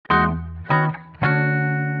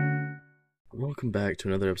Welcome back to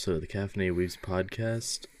another episode of the Caffeinated Weaves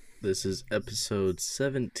podcast. This is episode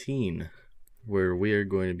 17, where we are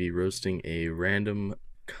going to be roasting a random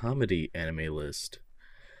comedy anime list.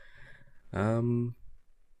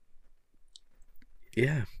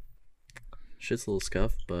 Yeah. Shit's a little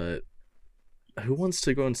scuffed, but who wants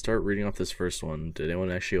to go and start reading off this first one? Did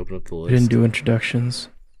anyone actually open up the list? We didn't do introductions.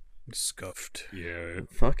 Scuffed. Yeah.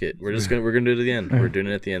 Fuck it. We're gonna do it at the end. We're doing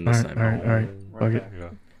it at the end this time. Alright. Fuck it. Yeah.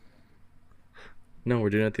 No,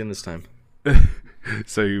 we're doing it at the end this time.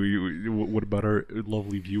 So, what about our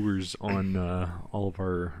lovely viewers on all of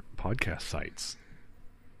our podcast sites?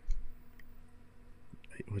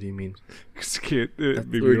 What do you mean?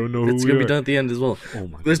 Maybe we don't know who It's we gonna are. be done at the end as well. Oh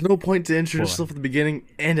my! There's no point to introduce Hold on. yourself at the beginning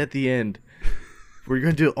and at the end. We're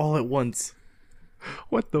gonna do it all at once.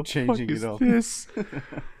 What the Changing fuck is it up. this?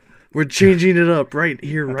 We're changing it up right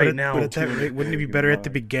here, right But now. at that rate, wouldn't it be better at the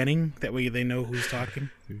beginning? That way they know who's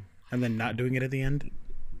talking, and then not doing it at the end.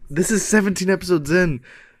 This is 17 episodes in.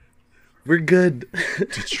 We're good.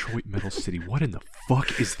 Detroit Metal City. What in the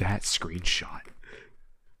fuck is that screenshot?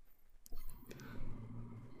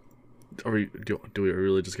 Are we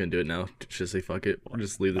really just gonna do it now? Just say fuck it. Or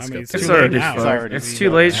just leave this I mean, stuff. It's too already late now. fucked. It's too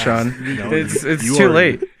late, Sean. It's You too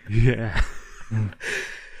already- late. Yeah.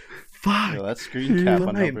 Fuck. Yo, that screen cap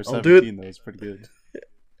on Fine, number I'll do it. 17 though is pretty good.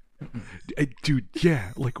 Dude,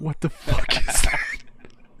 yeah. Like, what the fuck is that?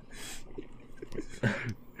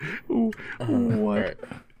 What? Alright.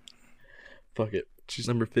 Fuck it.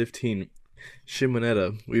 Number 15.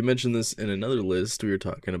 Shimonetta. We mentioned this in another list we were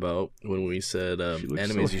talking about when we said She looks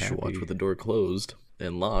animes so you should watch happy. with the door closed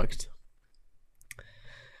and locked.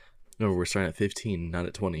 No, we're starting at 15, not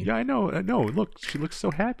at 20. Yeah, I know. Look, she looks so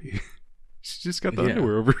happy. She just got the Yeah,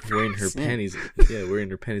 underwear over her wearing her face. panties. Yeah, wearing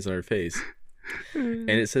her panties on her face. And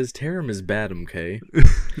it says terrorism is bad, okay?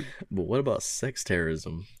 But what about sex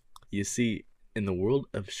terrorism? You see, in the world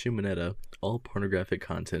of Shimonetta, all pornographic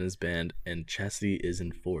content is banned and chastity is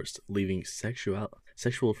enforced, leaving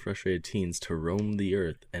sexual frustrated teens to roam the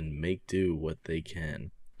earth and make do what they can.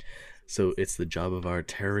 So it's the job of our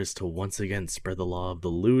terrorists to once again spread the law of the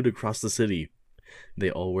lewd across the city.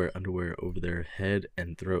 They all wear underwear over their head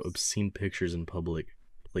and throw obscene pictures in public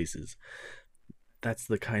places. That's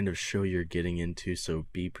the kind of show you're getting into, so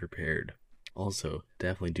be prepared. Also,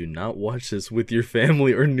 definitely do not watch this with your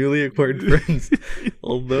family or newly acquired friends.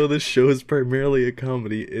 Although this show is primarily a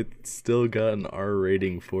comedy, it's still got an R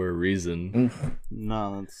rating for a reason.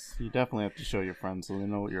 No, you definitely have to show your friends so they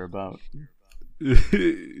know what you're about. you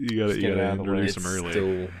gotta get it out of the way. introduce them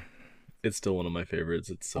early. It's still one of my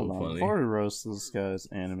favorites. It's so Hold on, funny. before we roast this guy's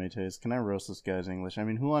anime taste, can I roast this guy's English? I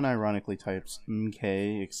mean, who unironically types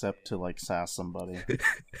MK except to like sass somebody?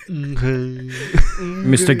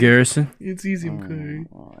 Mr. Garrison. It's easy, okay.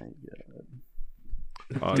 Oh my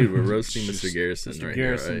god. Dude, we're roasting just- Mr. Garrison Mr. right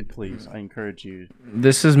Garrison, here, right? please, I encourage you.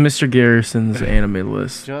 This is Mr. Garrison's anime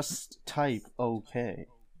list. Just type okay.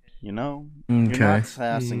 You know? Okay. You're not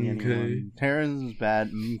sassing Okay. anyone. Terrorism is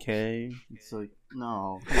bad, okay. It's like,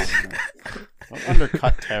 no, come on, man. Don't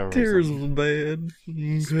undercut terrorism. Terrorism's bad.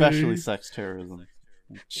 Okay. Especially sex terrorism.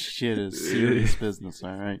 Shit is serious business,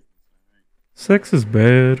 alright? Sex is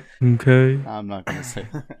bad. Okay. I'm not gonna say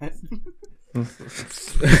that.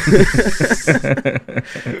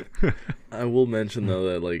 I will mention though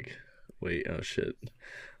that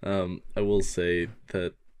I will say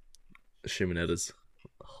that Shimonetta's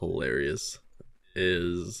hilarious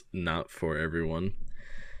is not for everyone.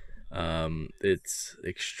 It's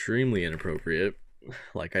extremely inappropriate.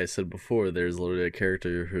 Like I said before, there's literally a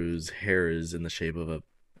character whose hair is in the shape of a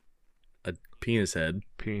penis head.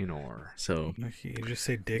 Penor. So You just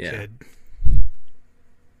say dickhead.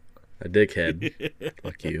 a dickhead.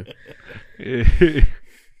 Fuck you.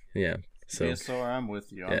 Yeah. So Yeah, so I'm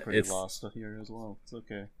with you. I'm Yeah, pretty it's- lost here as well. It's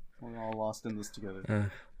okay. We're all lost in this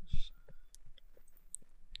together.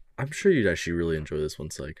 I'm sure you'd actually really enjoy this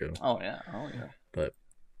one, Psycho. Oh yeah, oh yeah. But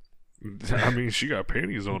I mean, she got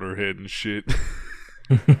panties on her head and shit.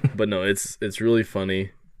 no, it's really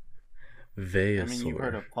funny. I Veasaur. mean, you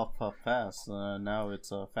heard of puff puff pass. Now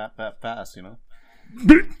it's a fat fat pass. You know.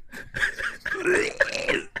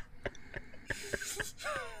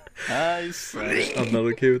 I said it. I'm not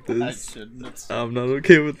okay with I this. shouldn't have said I'm not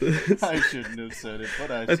okay with this. I shouldn't have said it,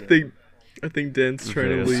 but I I said think Dan's trying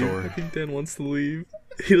to leave. Veasaur. I think Dan wants to leave.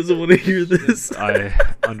 He doesn't want to hear this.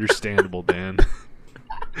 Understandable, Dan.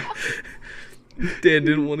 Dan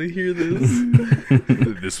didn't want to hear this.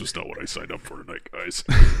 This was not what I signed up for tonight, guys.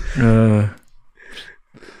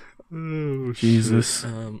 Oh, Jesus.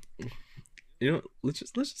 You know, let's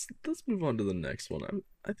move on to the next one.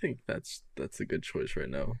 I think that's a good choice right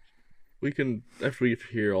now. We can, after we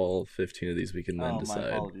hear all 15 of these, we can then Oh, my decide.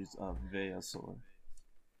 apologies. Veasaur.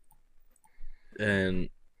 And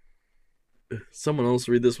someone else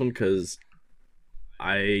read this one, because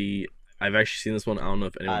I've actually seen this one. I don't know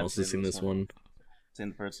if anyone I've else has seen this one. It's in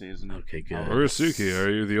the first season. Okay, good. Urasuki, are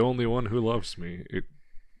you the only one who loves me?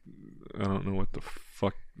 I don't know what the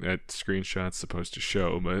fuck that screenshot's supposed to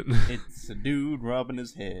show, but It's a dude rubbing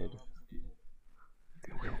his head.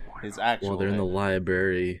 His actual Well, they're in the head.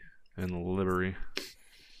 library. in the library.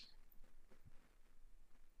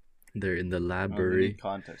 They're in the We library. need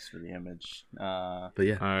context for the image. But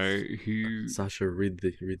yeah, He Sasha, read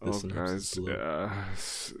the Oh, synopsis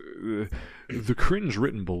guys, below. the cringe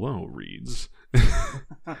written below reads,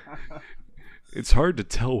 it's hard to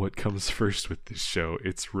tell what comes first with this show.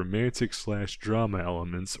 It's romantic/drama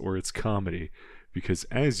elements or it's comedy. Because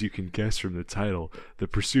as you can guess from the title, the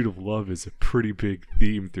pursuit of love is a pretty big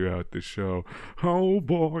theme throughout the show. Oh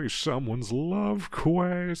boy, someone's love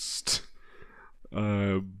quest!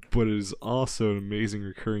 But it is also amazing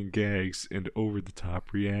recurring gags and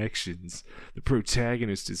over-the-top reactions. The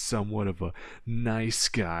protagonist is somewhat of a nice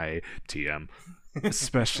guy, TM,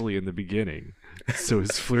 especially in the beginning. So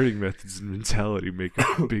his flirting methods and mentality make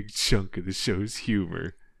a big chunk of the show's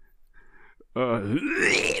humor.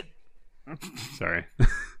 Sorry.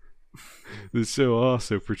 The show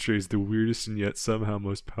also portrays the weirdest and yet somehow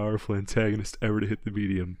most powerful antagonist ever to hit the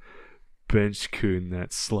medium, Bench-kun,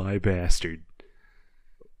 that sly bastard.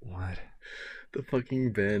 What? The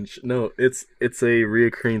fucking bench. No, it's a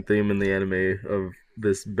reoccurring theme in the anime of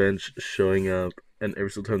this bench showing up, and every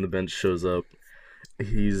single time the bench shows up,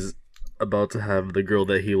 he's about to have the girl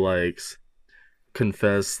that he likes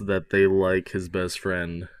confess that they like his best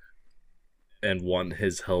friend and want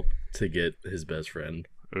his help to get his best friend.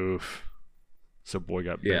 Oof. So boy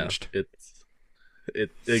got Yeah, benched.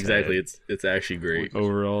 exactly. It's actually great.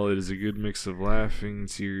 Overall, it is a good mix of laughing,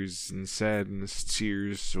 tears, and sadness.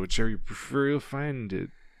 Tears, whichever you prefer, you'll find it.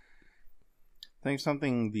 I think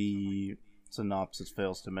something the synopsis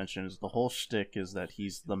fails to mention is the whole shtick is that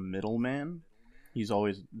he's the middleman. He's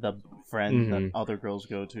always the friend that other girls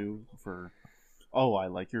go to for, oh, I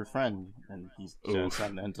like your friend, and he's just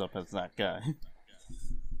ends up as that guy.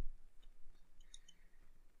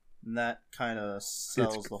 And that kind of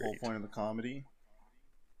sells the whole point of the comedy.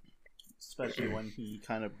 Especially when he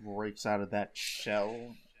kind of breaks out of that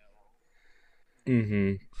shell.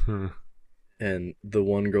 Mm-hmm. And the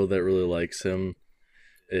one girl that really likes him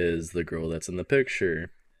is the girl that's in the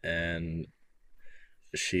picture. And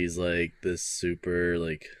she's like this super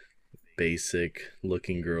like basic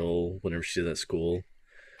looking girl whenever she's at school.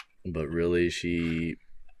 But really she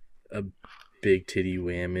a big titty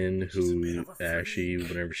woman who actually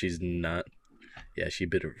whenever she's not, yeah, she a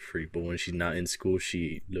bit of a freak, but when she's not in school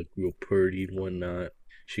she look real pretty and whatnot.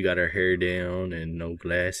 She got her hair down and no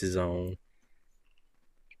glasses on.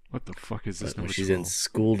 What the fuck is this? But when Number she's 12? in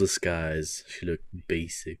school disguise, she look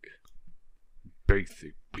basic.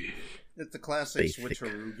 Basic. It's the classic Basic.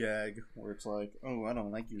 switcheroo gag where it's like, oh, I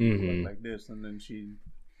don't like you, Mhm. you look like this, and then she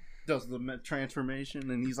does the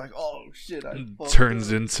transformation, and he's like, oh shit, I fucked Turns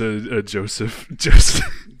up. into a Joseph.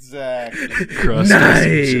 Exactly. Cross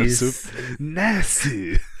Nice. Joseph.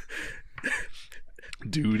 Nasty.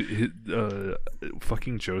 Dude,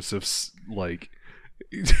 fucking Joseph's like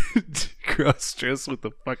cross dress with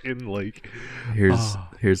the fucking like.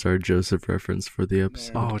 Here's our Joseph reference for the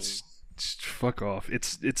episode. Oh, it's fuck off.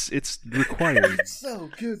 It's required. So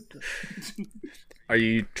good. Are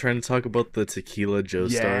you trying to talk about the Tequila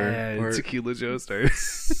Joestar? Yeah, part? Tequila Joestar.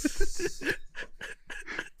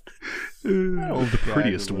 The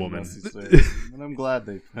prettiest Gag was woman. unnecessary, and I'm glad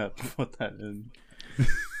they put that in.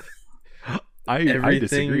 I Everything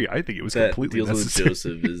disagree. I think it was that completely deals necessary. with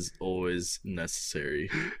Joseph is always necessary.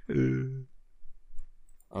 I'm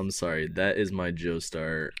sorry, that is my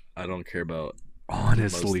Joestar. I don't care about most of the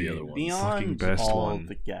Honestly, other ones. fucking Beyond best all one.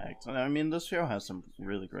 the gags, and I mean, this show has some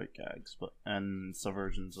really great gags, and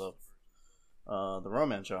subversions of the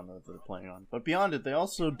romance genre that they're playing on. But beyond it, they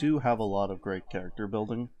also do have a lot of great character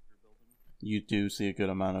building. You do see a good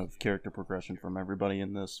amount of character progression from everybody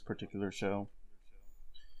in this particular show.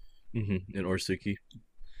 Mm-hmm. And Orsuki.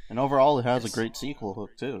 And overall, it has a great sequel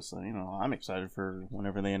hook, too. So, you know, I'm excited for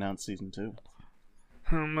whenever they announce season 2.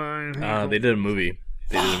 They did a movie.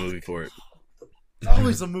 They did a movie for it. It's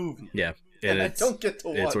always a movie. Yeah. And I it's, don't get to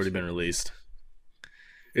watch it's already it. been released.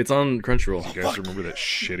 It's on Crunchyroll. You guys remember that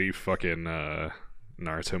shitty fucking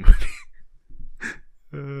Naruto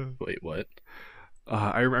movie? Wait, what?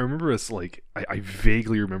 I remember us like I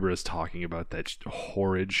vaguely remember us talking about that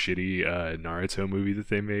horrid, shitty Naruto movie that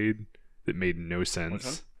they made that made no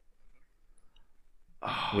sense.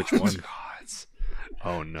 Oh, Which one? God.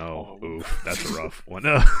 Oh no! Oof, that's a rough one.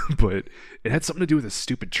 But it had something to do with a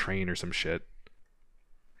stupid train or some shit.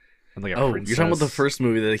 And like a Oh, princess. you're talking about the first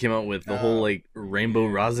movie that they came out with, the whole like Rainbow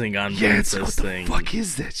Rasengan Yes, princess what the thing. fuck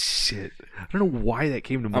is that shit? I don't know why that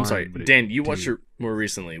came to mind. I'm sorry, but Dan. You watched it more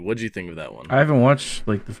recently. What did you think of that one? I haven't watched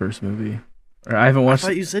like the first movie, or I haven't I watched.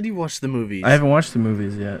 thought you said you watched the movies. I haven't watched the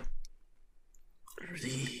movies yet.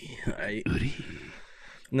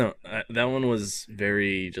 No, that one was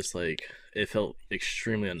very just like it felt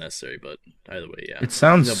extremely unnecessary. But either way, yeah. It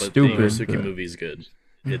sounds no, but stupid. The Inosuke but- movie is good.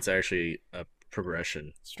 It's actually a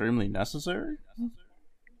progression. Extremely necessary?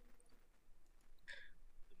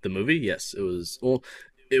 The movie, yes, it was. Well,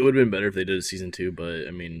 it would have been better if they did a season 2, but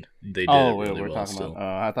I mean, they did Oh, it wait, really we're well talking still.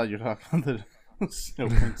 about. I thought you were talking about the Snow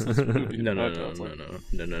Princess movie. No.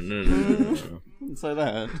 Didn't say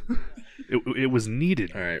that. It was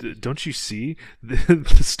needed. All right. Don't you see? The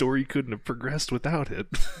story couldn't have progressed without it.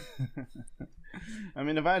 I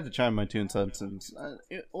mean, if I had to chime my 2 cents,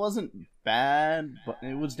 it wasn't bad, but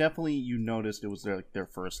it was definitely, you noticed it was their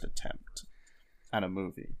first attempt at a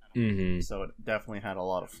movie. Mm-hmm. So it definitely had a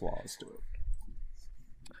lot of flaws to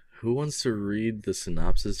it. Who wants to read the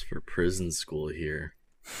synopsis for Prison School here?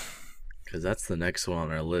 Because that's the next one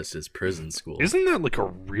on our list is Prison School. Isn't that like a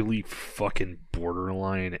really fucking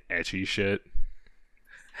borderline etchy shit?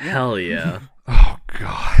 Hell yeah. Oh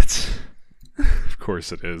god. Of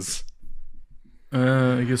course it is.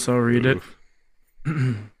 I guess I'll read it.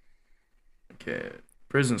 Oof. Okay,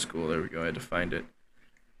 Prison School. There we go. I had to find it.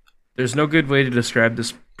 There's no good way to describe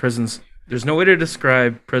this prison's. There's no way to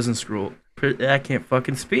describe Prison School. I can't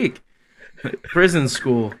fucking speak. Prison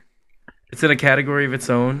School. It's in a category of its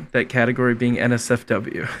own. That category being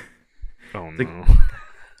NSFW. Oh The- no.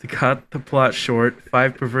 To cut the plot short,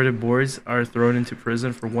 5 perverted boys are thrown into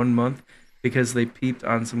prison for 1 month because they peeped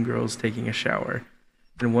on some girls taking a shower.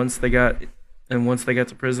 And once they got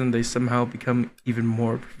to prison, they somehow become even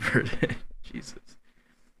more perverted. Jesus.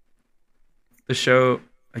 The show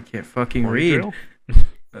I can't fucking Horny read. Trail?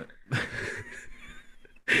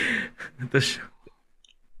 The show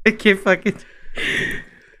I can't fucking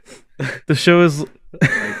The show is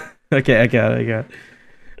okay, I got it.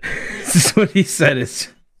 This is what he said.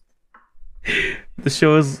 The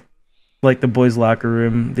show is like the boys' locker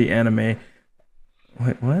room, the anime.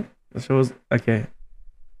 Wait, what? The show is okay.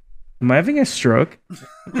 Am I having a stroke?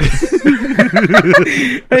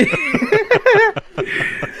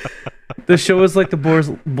 The show is like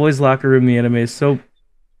the boys' locker room, the anime. So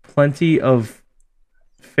plenty of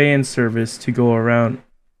fan service to go around.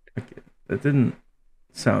 Okay, that didn't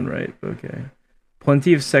sound right. Okay.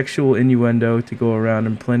 Plenty of sexual innuendo to go around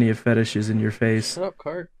and plenty of fetishes in your face. Shut up,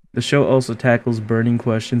 Cart. The show also tackles burning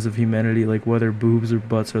questions of humanity like whether boobs or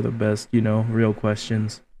butts are the best, real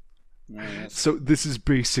questions. So this is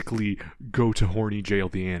basically Go to Horny Jail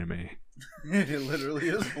the anime. It literally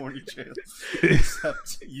is horny jail.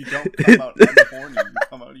 Except you don't come out unhorny, you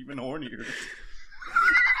come out even hornier.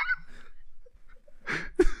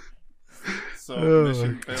 So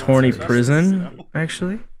mission failed Horny success, prison,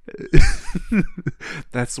 actually?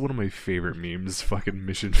 That's one of my favorite memes. Fucking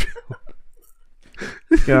mission failed.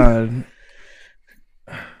 God.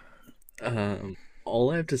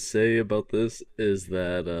 All I have to say about this is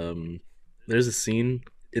that there's a scene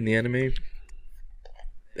in the anime,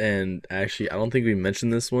 and actually I don't think we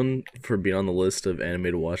mentioned this one for being on the list of anime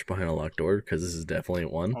to watch behind a locked door, because this is definitely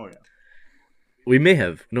one. Oh yeah. We may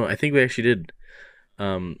have. No, I think we actually did.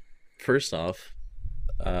 First off,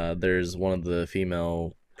 there's one of the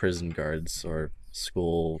female prison guards or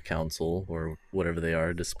school council or whatever they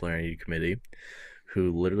are, disciplinary committee,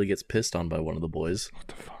 who literally gets pissed on by one of the boys. What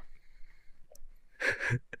the fuck?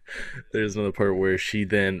 There's another part where she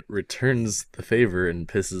then returns the favor and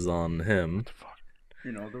pisses on him. What the fuck?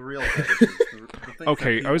 You know, the real fetishes, the things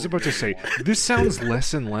Okay, that I was people about to really say, want. this sounds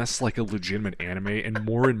less and less like a legitimate anime and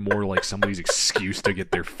more like somebody's excuse to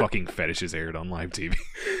get their fucking fetishes aired on live TV.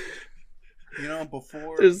 You know,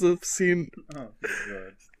 before There's a scene. oh,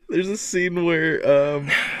 good. There's a scene where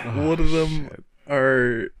one of them shit.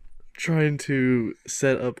 are trying to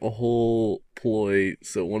set up a whole ploy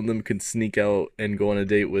so one of them can sneak out and go on a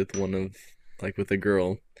date with with a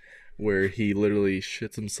girl, where he literally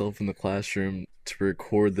shits himself in the classroom to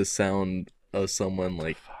record the sound of someone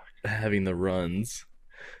like having the runs.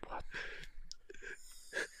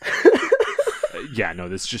 Yeah, no,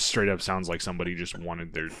 this just straight up sounds like somebody just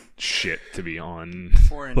wanted their shit to be on.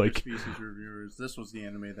 For Like, interspecies reviewers, this was the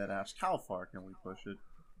anime that asked, how far can we push it?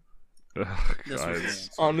 ugh, This was the guys.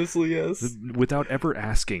 answer. Honestly, yes. Without ever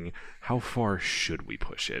asking, how far should we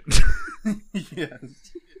push it? Yes.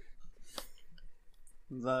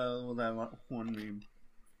 That one meme.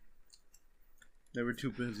 They were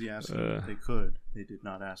too busy asking if they could. They did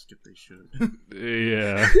not ask if they should.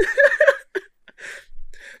 Yeah.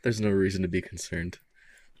 There's no reason to be concerned.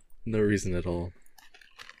 No reason at all.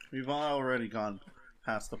 We've already gone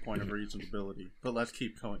past the point of reasonability, but let's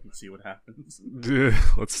keep going and see what happens.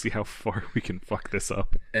 Let's see how far we can fuck this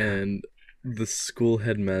up. And the school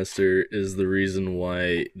headmaster is the reason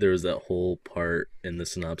why there was that whole part in the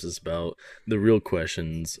synopsis about the real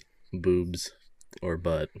questions, boobs or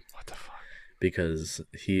butt. What the fuck? Because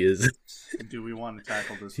he is Do we want to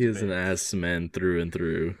tackle this? he is an debate? ass man through and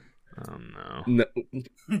through. Oh no. No,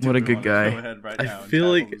 Do What a we good wanna guy. Go ahead right I now and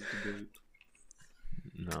feel tackle like- this debate?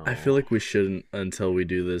 No. I feel like we shouldn't until we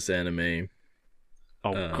do this anime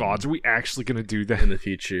Oh god, are we actually gonna do that? in the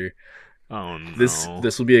future. Oh no.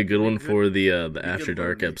 This will be a good one could- for the could After learn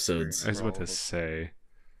Dark the episodes. I was about to Bro. say,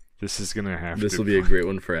 this is gonna have This to. will be a great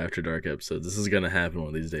one for After Dark episodes. This is gonna happen one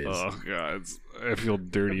of these days. Oh god, I feel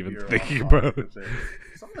dirty even You're thinking on about fire it. with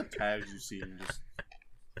Some of the tags you see in just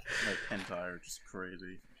like hentai are just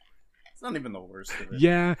crazy. It's not even the worst of it.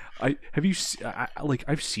 Yeah, have you like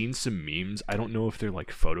I've seen some memes. I don't know if they're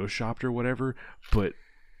like photoshopped or whatever, but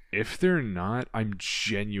if they're not, I'm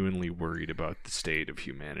genuinely worried about the state of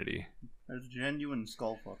humanity. There's genuine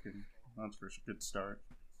skull fucking. That's for a good start.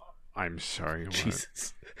 I'm sorry. What?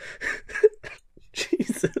 Jesus.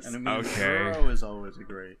 Jesus. And I mean, Okay. Zoro is always a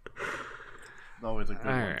good one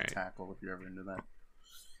Alright. to tackle if you're ever into that.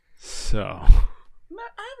 So, I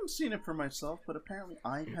haven't seen it for myself, but apparently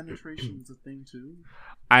eye penetration is a thing too.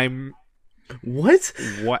 I'm What?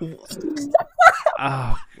 what?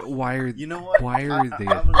 Why are You know what? Why are they?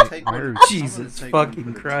 I'm gonna take why one- are- I'm gonna Jesus take one fucking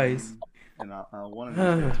for the Christ. team, And one of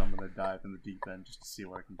these days I'm gonna dive in the deep end just to see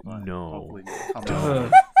what I can find. No. Hopefully come Duh.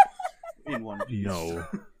 out in one piece. No,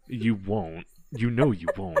 you won't. You know you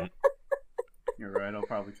won't. You're right. I'll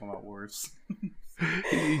probably come out worse.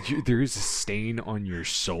 There is a stain on your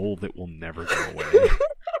soul that will never go away.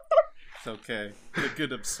 It's okay. The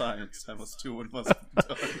good of science. I must do what must be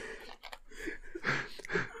done.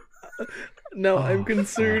 No, Oh, I'm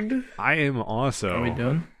concerned. I am also. Are we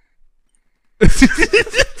done?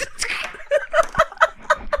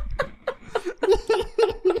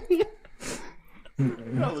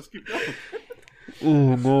 No, let's keep going.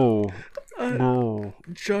 Oh no, Uh, no.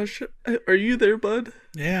 Josh, are you there, bud?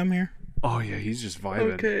 Yeah, I'm here. Oh yeah, he's just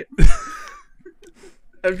vibing. Okay.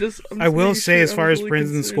 I'm just I will making say, sure as I'm far as really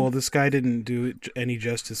prison concerned. school, this guy didn't do it any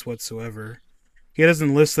justice whatsoever. He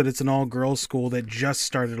doesn't list that it's an all-girls school that just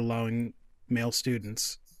started allowing male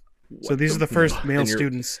students. So these are the first male And you're-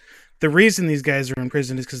 students. The reason these guys are in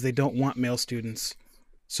prison is because they don't want male students,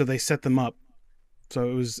 so they set them up. So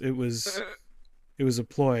it was a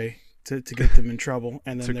ploy to get them in trouble,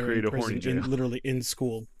 and To then they're create in a horny prison, jail. literally in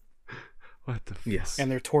school, What the? Yes. and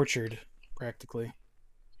they're tortured practically.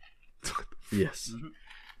 Yes.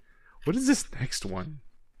 What is this next one?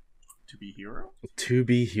 To be hero? To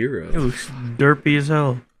be It hero. looks derpy as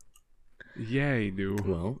hell. Yeah, you do.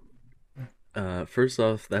 Well, first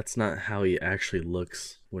off, that's not how he actually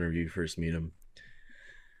looks whenever you first meet him.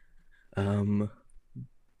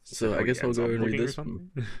 So I guess I'll go and read this one.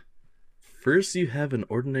 First, you have an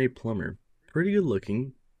ordinary plumber. Pretty good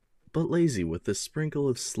looking, but lazy with a sprinkle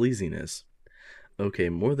of sleaziness. Okay,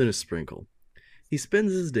 more than a sprinkle. He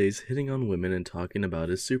spends his days hitting on women and talking about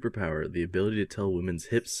his superpower, the ability to tell women's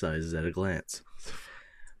hip sizes at a glance.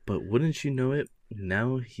 But wouldn't you know it,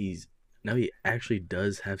 now he actually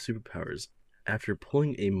does have superpowers. After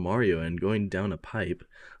pulling a Mario and going down a pipe,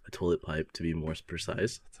 a toilet pipe to be more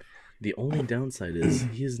precise, the only downside is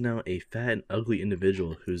he is now a fat and ugly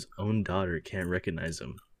individual whose own daughter can't recognize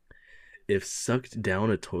him. If sucked down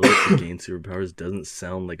a toilet to gain superpowers doesn't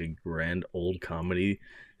sound like a grand old comedy,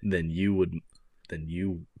 then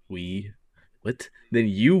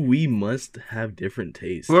we must have different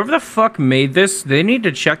tastes. Whoever the fuck made this, they need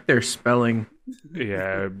to check their spelling.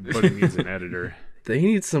 Yeah, but he needs an editor. They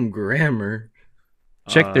need some grammar.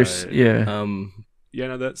 Check their yeah. Yeah,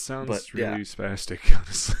 no, that sounds But, really yeah. spastic,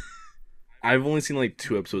 honestly. I've only seen like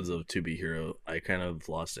 2 episodes of To Be Hero. I kind of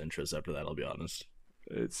lost interest after that, I'll be honest.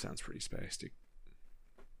 It sounds pretty spastic.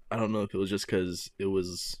 I don't know if it was just because it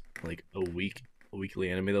was like a weekly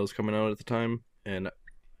anime that was coming out at the time, and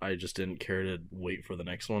I just didn't care to wait for the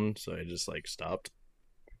next one, so I just like stopped.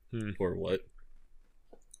 Or what?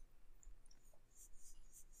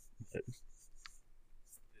 But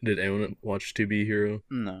did anyone watch To Be Hero?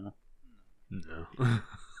 No. No.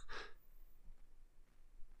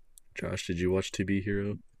 Josh, did you watch To Be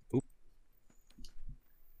Hero? Oop.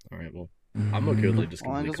 All right, well, I'm okay with like just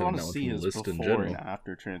All I completely just cutting want that to one see from the is list in before general. and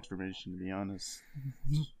after transformation, to be honest.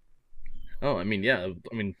 Oh, I mean, yeah,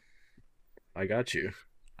 I mean, I got you.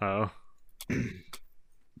 Oh.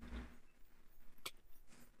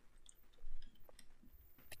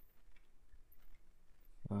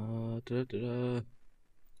 Da-da-da.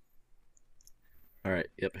 All right.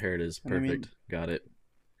 Yep. Here it is. And I mean- Perfect. Got it.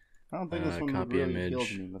 I don't think this one Copy really image. appeals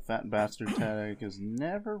to me. The fat bastard tag has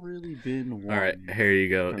never really been one. All right. Here you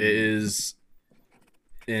go. for It me. is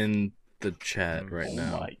in the chat right Oh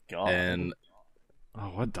now. my god. And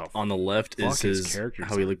Oh, what the on the left fuck is is his character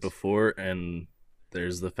how he looked designs? before, and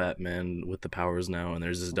there's the fat man with the powers now, and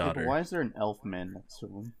there's his Okay, daughter. but why is there an elf man next to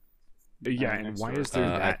him? Yeah, and next why to is it? there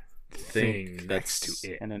I that think thing that's next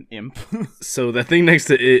to it? And an imp? So the thing next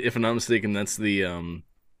to it, if I'm not mistaken, that's the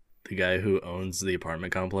guy who owns the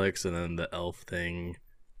apartment complex, and then the elf thing,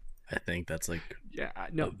 I think that's like Yeah, a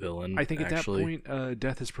no. villain. I think at actually. that point,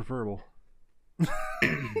 death is preferable.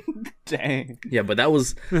 Dang. Yeah, but that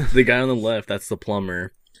was the guy on the left. That's the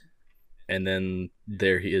plumber, and then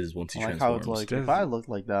there he is once he I like how transforms. it's like, if I looked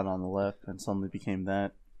like that on the left and suddenly became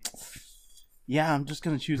that, yeah, I'm just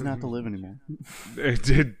gonna choose not to live anymore.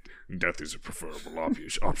 Death is a preferable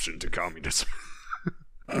option to communism.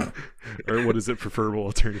 Or what is it? Preferable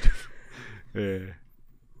alternative. Yeah.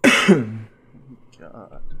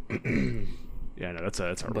 God. Yeah, no, that's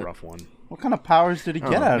a rough one. What kind of powers did he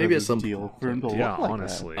get out maybe of at this some deal for him to Yeah, look like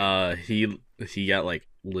honestly. He got like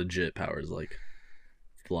legit powers, like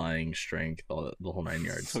flying, strength, the whole 9 that?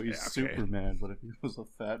 yards. So he's Yeah, okay. Superman, but if he was a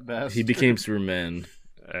fat bastard. He became Superman.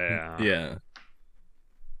 Yeah. Yeah.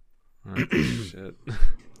 Shit.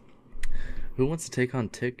 Who wants to take on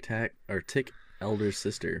Tic Tac or Tick elder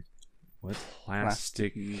sister? What?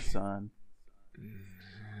 Plastic. Nissan.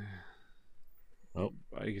 Oh,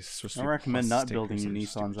 I guess it's supposed to I be recommend not plastic or building some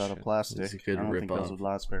Nissans stupid out of shit. plastic. It's a good I don't think rip-off. those would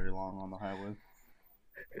last very long on the highway.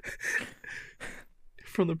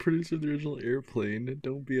 from the producer of the original Airplane.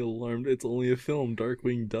 Don't be alarmed. It's only a film.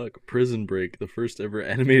 Darkwing Duck, Prison Break, the first ever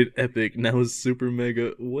animated epic. Now is super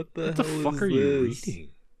mega. What the What the hell fuck is are you this? reading?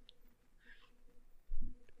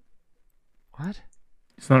 What?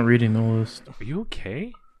 He's not reading the list. Are you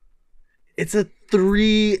okay? It's a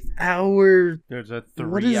 3-hour. There's a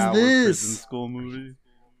What is 3-hour this? prison school movie.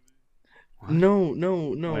 What? No.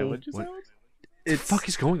 Wait, what'd you say? What? It's What the fuck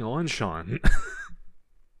is going on, Sean?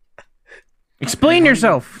 Explain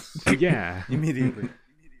yourself. Yeah. Immediately.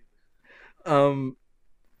 Fox.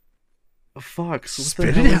 What the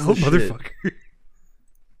Spit hell it is out, this shit? motherfucker.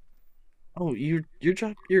 Oh, you're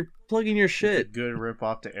plugging your It's a shit. good rip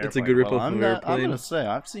off to Airplane. It's a good rip-off I'm of not- I'm Airplane. gonna say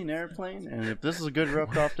I've seen Airplane, and if this is a good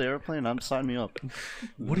rip off to Airplane, I'm sign me up.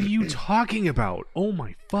 What are you talking about? Oh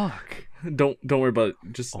my fuck. Don't worry about it.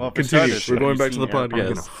 Just Well, for continue. starters, We're have going you back to the seen Airplane? I'm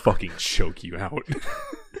gonna podcast. fucking choke you out.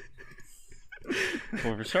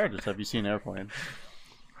 Well, for starters, have you seen Airplane?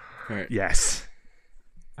 All right. Yes.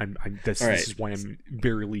 This All right. is why I'm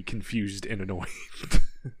barely confused and annoyed.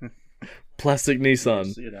 Plastic You'll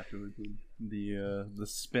Nissan. see it afterwards. The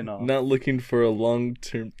spin-off. Not looking for a long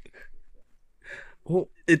term. Well,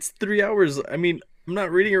 it's 3 hours. I mean, I'm not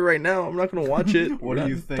reading it right now. I'm not gonna watch it. What We're do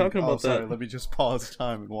you not think? Talking about sorry, that. let me just pause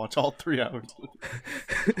time and watch all 3 hours.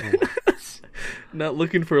 Not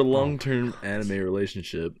looking for a long term anime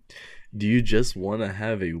relationship. Do you just want to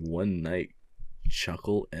have a one night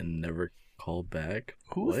chuckle and never call back?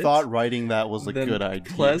 Who What? thought writing that was a Then good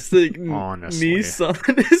idea? Plastic Honestly.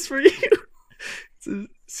 Nissan is for you. It's a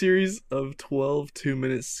series of 12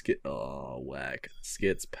 2-minute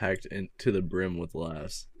skits packed to the brim with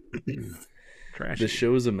laughs. Trashy. The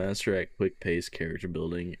show is a master at quick pace character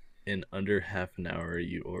building. In under half an hour,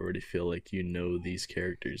 you already feel like you know these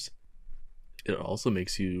characters. It also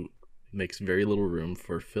makes very little room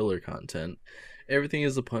for filler content. Everything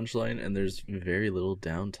is a punchline, and there's very little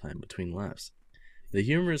downtime between laughs. The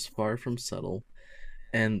humor is far from subtle,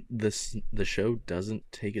 and the show doesn't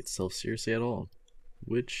take itself seriously at all,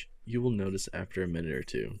 which you will notice after a minute or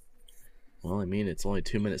two. Well, I mean, it's only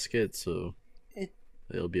 2-minute skits, so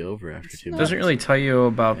it'll be over after 2 minutes. Doesn't really tell you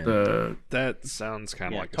about Yeah. the. That sounds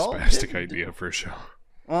kind of Yeah, like a call- spastic idea for a show.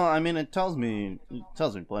 Well, I mean, it tells me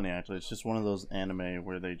plenty. Actually, it's just one of those anime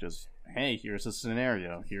where they just, hey, here's a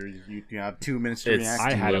scenario. Here you have 2 minutes to It's- react. I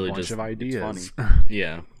to had a literally bunch just- of ideas.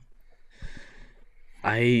 Yeah.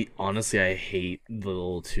 I honestly hate the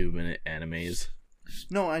little 2-minute animes.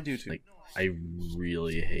 No, I do too. Like, I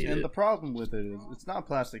really hate And it. the problem with it is, it's not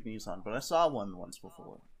Plastic Nissan, but I saw one once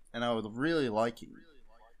before, and I would really like it.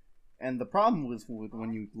 And the problem with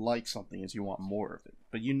when you like something is you want more of it,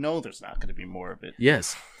 but you know there's not going to be more of it.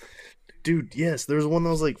 Yes. Dude, yes. There was one that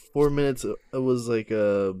was like 4 minutes. It was like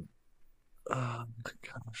a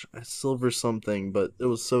silver something, but it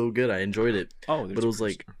was so good. I enjoyed it. Oh, But it was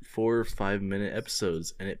like 4 or 5 minute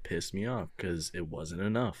episodes, and it pissed me off because it wasn't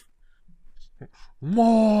enough.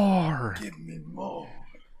 More. Give me more.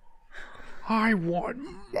 I want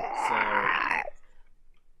more. I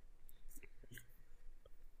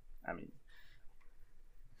mean,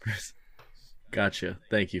 Gotcha.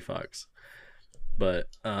 Thank you, Fox. But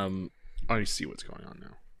I see what's going on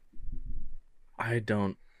now. I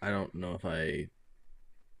don't know if I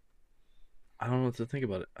don't know what to think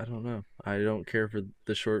about it. I don't know. I don't care for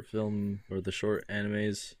the short film or the short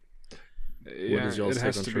animes. What is y'all's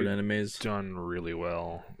take on short animes? Done really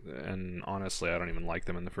well, and honestly, I don't even like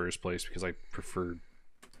them in the first place because I prefer,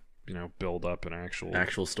 build up an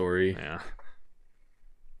actual story. Yeah.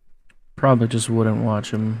 Probably just wouldn't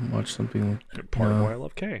watch him. Watch something. Part of why I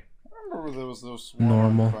love K. I remember there was those one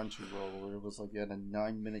Normal. on Crunchyroll where it was like you had a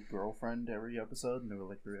 9-minute girlfriend every episode, and there were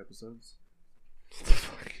like 3 episodes. What the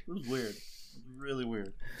fuck? It was weird. It was really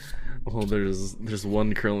weird. Well, there's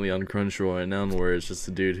one currently on Crunchyroll right now where it's just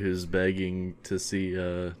a dude who's begging to see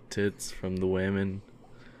tits from the women.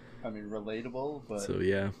 I mean, relatable, but So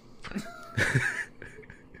yeah. I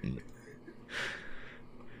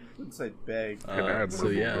wouldn't say beg. So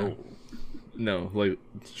yeah. No, like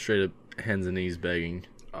straight up hands and knees begging.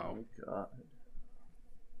 Oh god.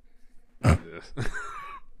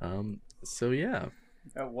 So yeah.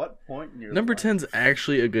 At what point in your Number life? 10's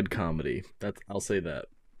actually a good comedy. I'll say that.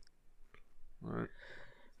 What?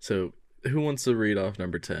 So, who wants to read off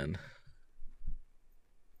number 10?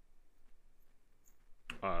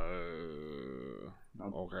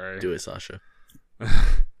 Okay. Do it, Sasha.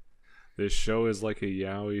 This show is like a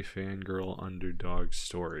yaoi fangirl underdog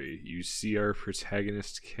story. You see our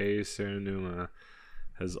protagonist, Kei Serenuma,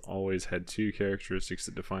 has always had 2 characteristics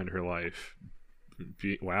that defined her life.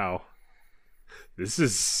 Wow. This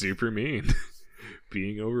is super mean.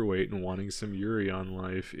 Being overweight and wanting some Yuri on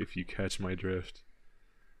life, if you catch my drift.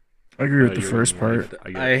 I agree with the Yuri first on part.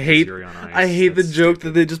 Life, I hate Yuri on Ice. I hate the That's joke stupid.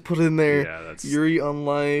 that they just put in there. Yeah, that's Yuri on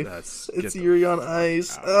life. that's It's get the Yuri on fuck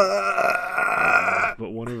ice. out. Ah!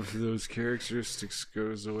 But one of those characteristics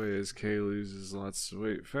goes away as Kay loses lots of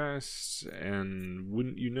weight fast, and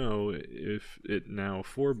wouldn't you know, if it now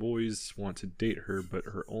 4 boys want to date her, but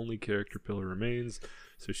her only character pillar remains,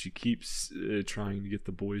 so she keeps trying to get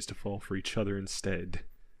the boys to fall for each other instead.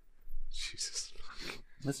 Jesus.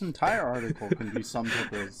 This entire article can be summed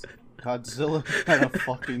up as Godzilla had a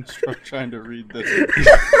fucking stroke trying to read this.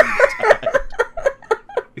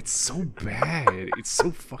 It's so bad. It's so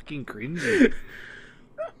fucking cringy.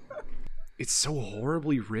 It's so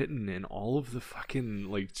horribly written, and all of the fucking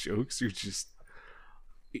jokes are just.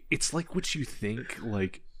 It's like what you think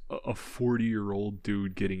a 40-year-old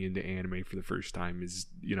dude getting into anime for the first time is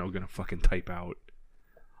gonna fucking type out.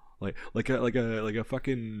 Like a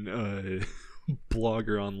fucking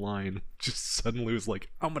blogger online just suddenly was like,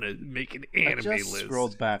 I'm gonna make an anime I just list.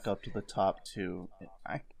 scrolled back up to the top 2.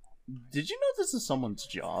 Did you know this is someone's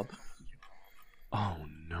job? Oh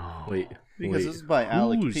no! Wait, Because this is by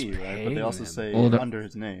Alec Who's P, right? But paying they also them? say Well, under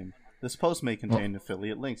his name. This post may contain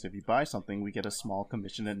affiliate links. If you buy something, we get a small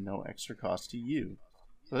commission at no extra cost to you.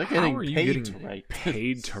 So they're getting How are you paid getting to write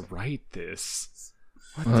paid this. to write this?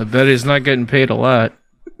 I bet he's not getting paid a lot.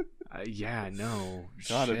 Yeah, no.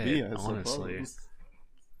 Gotta Shit, be, I honestly. suppose.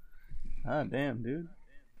 Ah, damn, dude.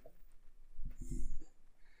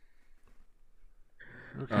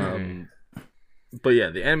 Okay. But yeah,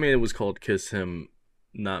 the anime was called Kiss Him,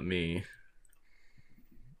 Not Me.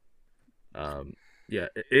 Yeah,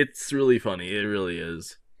 it's really funny. It really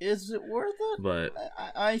is. Is it worth it? But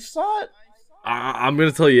I saw it. I'm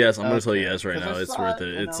gonna tell you yes. I'm gonna tell you Okay, yes right 'cause now. I It's saw worth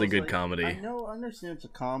it. and It's I a was good like, comedy. I understand it's a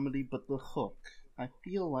comedy, but the hook, I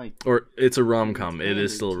feel like Or it's a rom-com. It is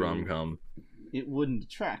Intended still a to. rom-com. it wouldn't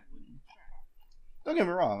attract me. Don't get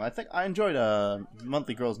me wrong. I think I enjoyed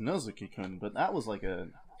Monthly Girls Nozuki-kun, but that was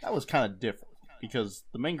kind of different because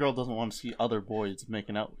the main girl doesn't want to see other boys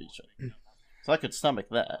making out with each other, so I could stomach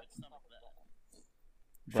that.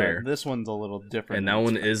 But Fair. this one's a little different. And that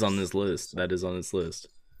one is on this list. That is on this list.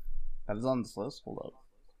 That is on this list. Hold up.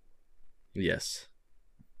 Yes.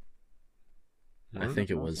 I What? think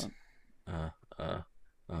it was.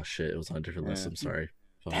 Oh shit! It was on a different list. Yeah. I'm sorry.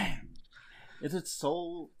 Fuck. Damn. Is it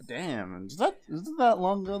so damn? Isn't that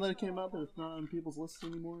long ago that it came out that it's not on people's lists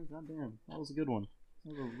anymore? God damn, that was a good one.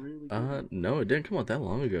 That was a really good one. No, it didn't come out that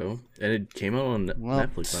long ago, and it came out on Well,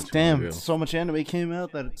 Netflix not too long damn, ago. so much anime came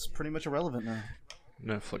out that it's pretty much irrelevant now.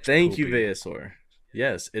 Netflix. Thank you, poopy. Veasaur.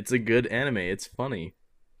 Yes, it's a good anime. It's funny.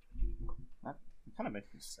 That kind of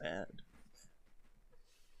makes me sad.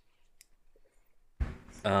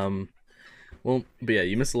 Well, but yeah,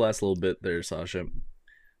 you missed the last little bit there, Sasha.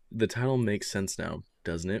 The title makes sense now,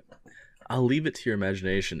 doesn't it? I'll leave it to your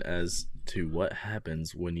imagination as to what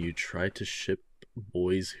happens when you try to ship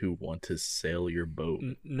boys who want to sail your boat.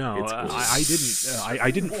 No, It's cool.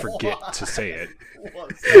 I didn't forget to say it.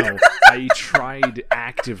 What? No, I tried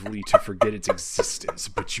actively to forget its existence,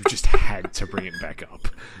 but you just had to bring it back up.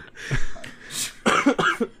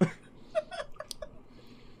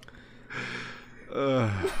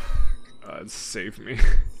 Save me.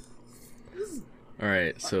 All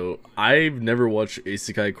right, so I've never watched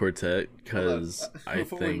Isekai Quartet because I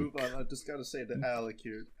Before we move think on, I just gotta say to Alec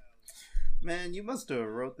here, man, you must have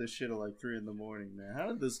wrote this shit at like 3 in the morning, man. How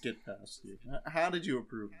did this get past you? How did you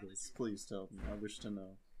approve this? Please tell me. I wish to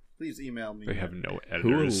know. Please email me. They have no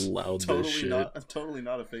who editors. allowed this totally shit? totally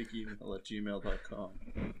not a fake email at gmail.com.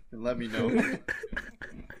 And let me know.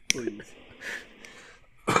 Please.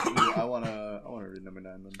 I wanna read number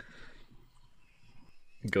 9 then.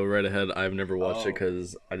 Go right ahead. I've never watched it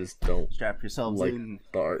because I just don't Strap yourselves like in.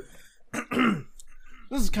 the art.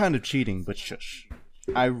 This is kind of cheating, but shush.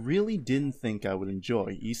 I really didn't think I would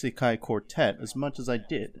enjoy Isekai Quartet as much as I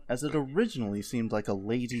did, as it originally seemed like a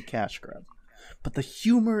lazy cash grab. But the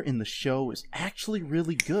humor in the show is actually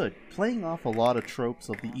really good, playing off a lot of tropes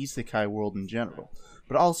of the Isekai world in general,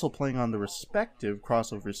 but also playing on the respective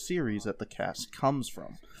crossover series that the cast comes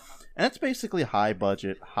from. And it's basically high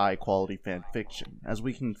budget, high quality fan fiction, as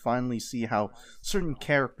we can finally see how certain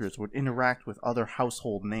characters would interact with other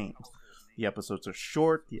household names. The episodes are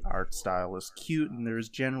short, the art style is cute, and there is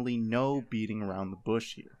generally no beating around the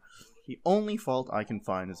bush here. The only fault I can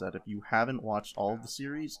find is that if you haven't watched all of the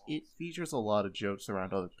series, it features a lot of jokes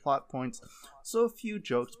around other plot points, so a few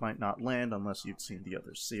jokes might not land unless you've seen the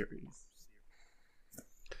other series.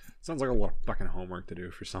 Sounds like a lot of fucking homework to do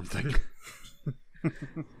for something.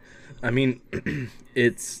 I mean,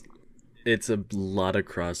 it's a lot of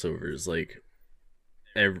crossovers. Like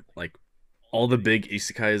all the big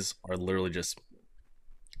isekais are literally just.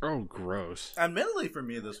 Oh, gross. Admittedly for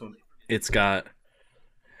me, this one... It's got.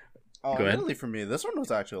 Go ahead. Admittedly for me, this one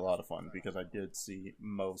was actually a lot of fun, because I did see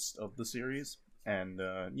most of the series. And,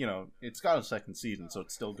 it's got a second season, so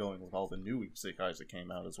it's still going with all the new isekais that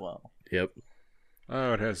came out as well. Yep.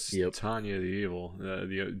 Oh, it has Tanya the Evil.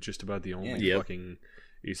 Just about the only fucking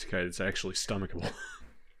isekai that's actually stomachable.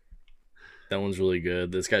 That one's really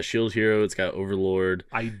good. It's got Shield Hero. It's got Overlord.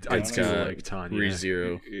 It's got like Tanya.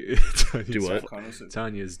 ReZero. Do what?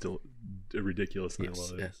 Tanya's ridiculous, and I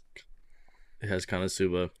love it. Yes. It has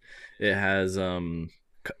Konosuba. It has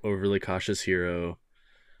Overly Cautious Hero.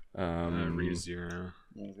 ReZero.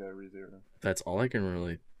 Yeah, it's got ReZero. That's all I can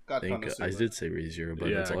really think. I did say ReZero, but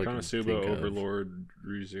that's all I can think Konosuba, of. Overlord,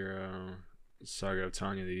 ReZero, Saga of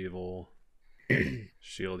Tanya the Evil,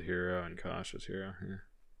 Shield Hero, and Cautious Hero. Yeah.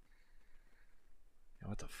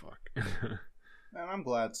 What the fuck? Man, I'm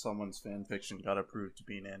glad someone's fan fiction got approved to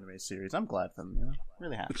be an anime series. I'm glad for them,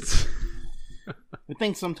 Really happy. I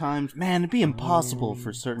think sometimes, man, it'd be impossible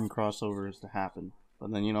for certain crossovers to happen.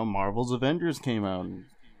 But then, Marvel's Avengers came out, and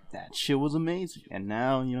that shit was amazing. And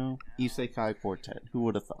now, Isekai Quartet. Who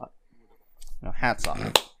would have thought? Hats off.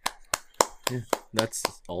 Yeah, that's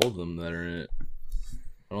all of them that are in it.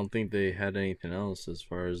 I don't think they had anything else as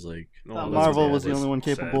far as like. Marvel was the only one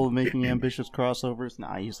capable of making ambitious crossovers.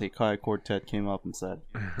 Nah, Isekai Quartet came up and said,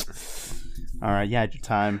 "Alright, you had your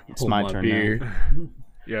time. It's my turn beer. now."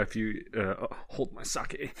 Yeah, if you hold my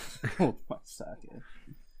sake. Hold my sake.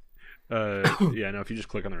 If you just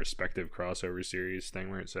click on the respective crossover series thing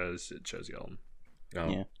where it shows you all. Oh.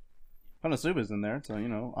 Yeah. Konosuba's in there,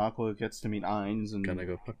 so Aqua gets to meet Ainz and Gonna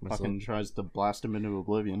go fuck myself. fucking tries to blast him into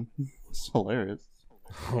oblivion. It's hilarious.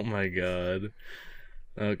 Oh my god.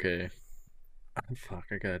 Okay. Oh, fuck,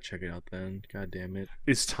 I gotta check it out then. God damn it.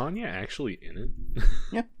 Is Tanya actually in it?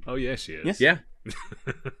 Yeah. Oh, yeah, she is. Yes. Yeah.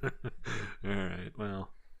 Alright, well.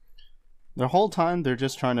 The whole time they're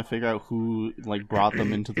just trying to figure out who brought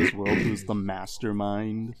them into this world, who's the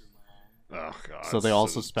mastermind. Oh god. So they all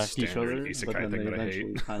suspect each standard other, isekai but then they thing that I eventually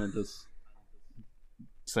hate. kind of just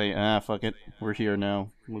say, fuck it, we're here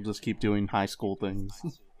now. We'll just keep doing high school things.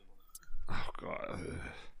 Oh god.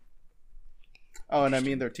 Oh, and I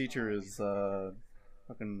mean their teacher is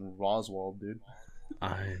fucking Roswald, dude.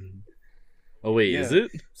 Oh wait, Yeah. is it?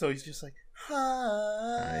 So he's just like,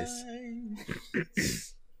 hi. Nice.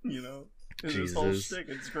 It's his whole Jesus. shtick.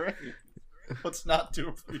 It's great. What's not to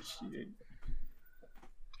appreciate?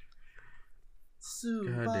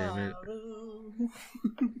 God damn it.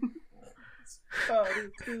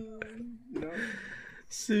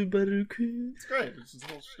 Subaru-kun. It's great. It's his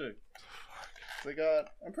whole shtick.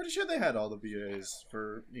 I'm pretty sure they had all the VAs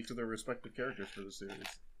for each of their respective characters for the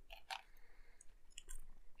series.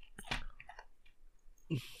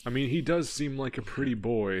 I mean, he does seem like a pretty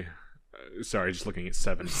boy. Sorry, just looking at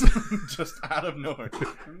 7. Just out of nowhere.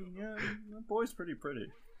 I mean, yeah, that boy's pretty pretty.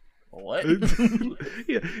 What?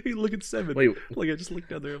 Yeah, hey, look at 7. Wait. Like, I just looked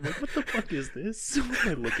down there. I'm like, what the fuck is this? What am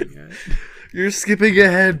I looking at? You're skipping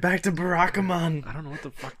ahead back to Barakamon. I don't know what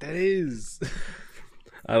the fuck that is.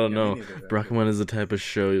 I don't Yeah, know. me neither. Barakamon is the type of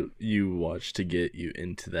show you watch to get you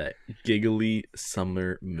into that giggly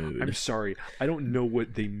summer mood. I'm sorry. I don't know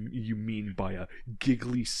what you mean by a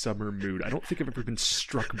giggly summer mood. I don't think I've ever been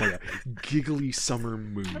struck by a giggly summer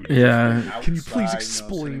mood. Yeah. Can you please Outside,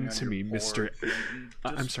 explain sitting to on me, your Mister? porch,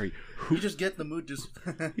 and I'm sorry. Who You just get in the mood. Just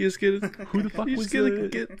You just get Who the fuck you was just get a the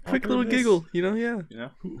get author quick of little this? giggle, you know? Yeah. you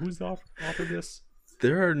know. who's the author of this?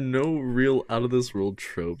 There are no real out of this world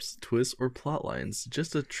tropes, twists, or plot lines,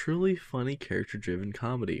 just a truly funny character driven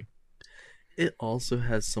comedy. It also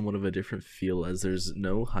has somewhat of a different feel as there's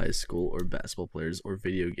no high school or basketball players or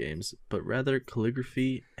video games, but rather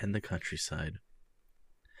calligraphy and the countryside.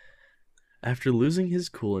 After losing his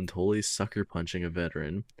cool and totally sucker punching a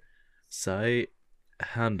veteran, Sai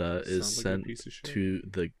Handa is Sounds like a sent piece of shit. to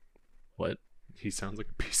the what? He sounds like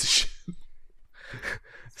a piece of shit.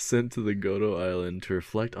 Sent to the Godo Island to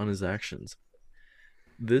reflect on his actions.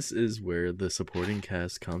 This is where the supporting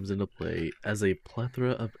cast comes into play as a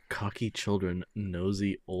plethora of cocky children,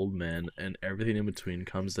 nosy old men, and everything in between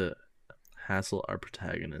comes to hassle our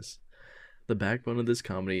protagonist. The backbone of this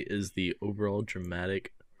comedy is the overall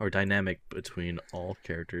dynamic between all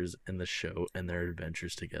characters in the show and their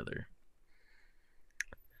adventures together.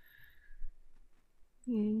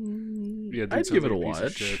 Yeah, dude I'd sounds give it a like piece of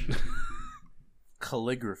watch. shit.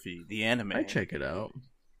 Calligraphy, the anime. I'd check it out.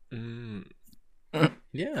 Mm.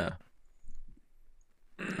 Yeah.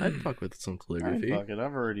 I'd fuck with some calligraphy. Fuck it.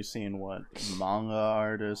 I've already seen what manga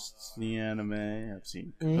artists the anime. I've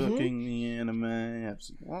seen Mhm. cooking the anime. I've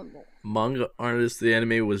seen Manga artist, the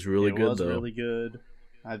anime was really it good was though. really good.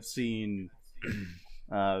 I've seen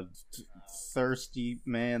Thirsty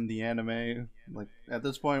Man the anime. Like at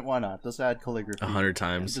this point, why not? Just add calligraphy. 100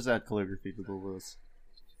 times. Just add calligraphy to the list.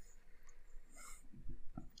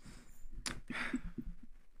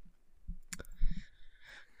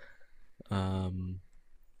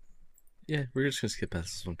 Yeah, we're just gonna skip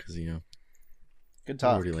past this one because Good we're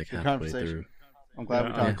talk. already like Good halfway conversation. through. I'm glad we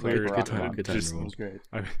Yeah, talked I'm about clear. Barack Good time, Obama. good time, It everyone. was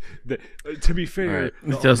great. To be fair, Alright.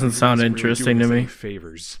 the It doesn't author sound isn't really interesting doing to us me. any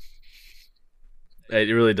Favors.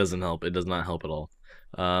 It really doesn't help. It does not help at all.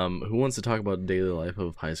 Who wants to talk about daily life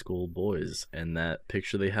of high school boys and that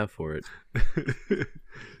picture they have for it?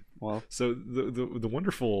 Well, So the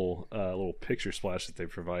wonderful little picture splash that they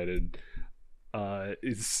provided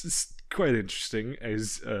is quite interesting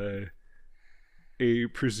as a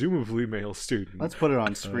presumably male student let's put it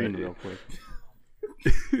on screen real quick.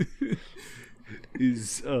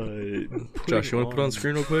 is Josh, you want to put it on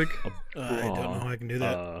screen real quick? I don't know how I can do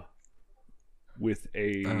that. with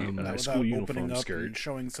a Not school without uniform opening up skirt. and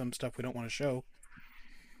showing some stuff we don't want to show.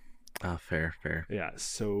 Ah, fair. Yeah,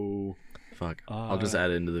 so Fuck. I'll just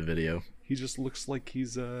add it into the video. he just looks like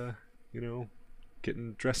he's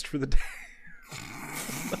getting dressed for the day.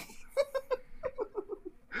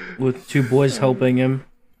 With two boys helping him.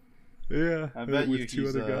 Yeah, I bet with you two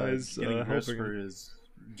he's other guys getting dressed helping for him. his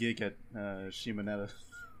gig at Shimonetta.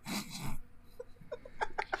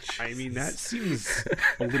 I mean, that seems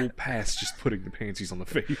a little past just putting the panties on the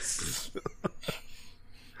face.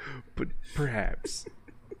 But perhaps.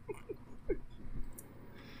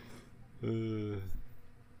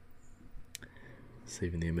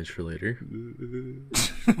 Saving the image for later.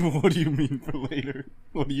 What do you mean for later?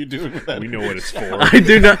 What are you doing with that? We know what it's for. I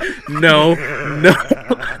do not. No.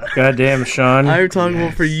 Goddamn, Sean. I'm talking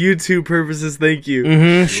about for YouTube purposes. Thank you.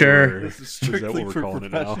 Mm-hmm, sure. This is Is that what strictly we're for calling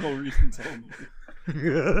it now? professional reasons only.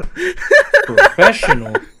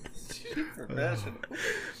 Professional. Professional.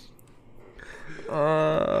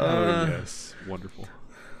 Oh, yes. Wonderful.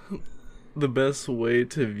 The best way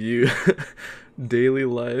to view daily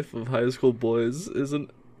life of high school boys is an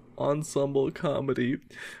ensemble comedy.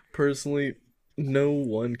 Personally, no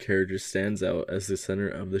one character stands out as the center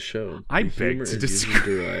of the show. I The beg humor to is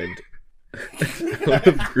usually derived out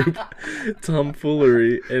of group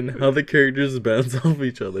tomfoolery and how the characters bounce off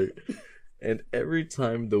each other. And every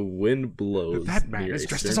time the wind blows That man near is a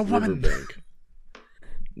dressed as a certain woman. riverbank,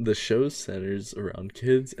 the show centers around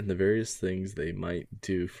kids and the various things they might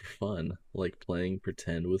do for fun, like playing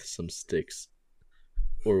pretend with some sticks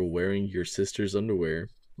or wearing your sister's underwear.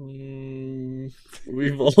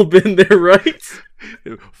 We've all been there, right?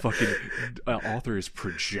 Fucking author is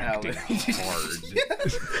projecting Alec. hard.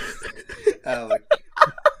 Alec,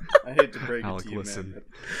 I hate to break Alec, it to you, listen. man.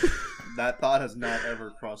 That thought has not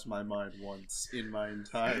ever crossed my mind once in my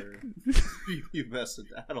entire pubescent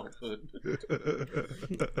adulthood.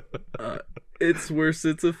 It's worse.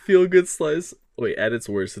 It's a feel-good slice. Wait, at its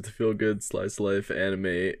worst, it's a feel-good slice of life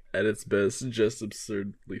anime. At its best, just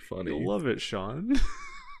absurdly funny. You'll love it, Sean.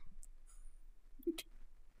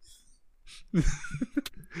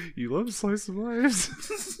 You love slice of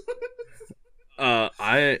lives.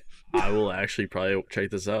 I will actually probably check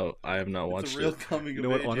this out. I have not It's watched a real it. coming You of know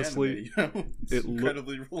what, age honestly, anime, it's it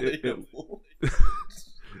incredibly relatable.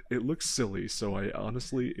 It looks silly, so I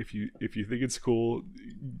honestly, if you think it's cool,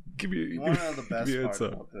 give me. You want to know the give best me a part heads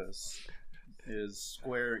up. about this is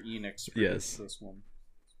Square Enix produced Yes. this one.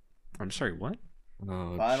 I'm sorry, what?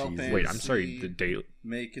 Oh, Final Jesus. Fantasy- Wait, I'm sorry. The daily.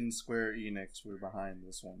 Making Square Enix were behind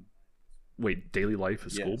this one. Wait, daily life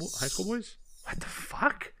of school, Yes. high school boys. What the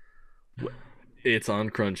fuck? It's on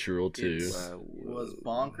Crunchyroll too. It was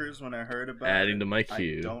bonkers when I heard about Adding it. to my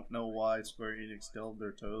queue. I don't know why Square Enix delved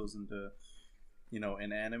their toes into,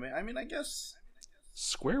 an anime. I mean, I guess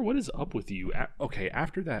Square, what is up with you? Okay,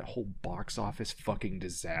 after that whole box office fucking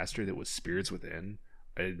disaster that was Spirits Within,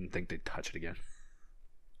 I didn't think they'd touch it again.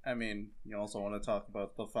 I mean, you also want to talk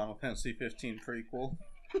about the Final Fantasy 15 prequel.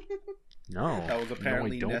 No, That was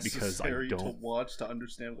apparently no, I don't, because I necessary to don't. watch to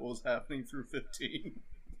understand what was happening through 15.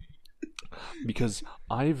 Because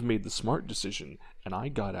I've made the smart decision, and I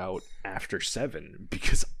got out after 7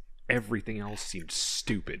 because everything else seemed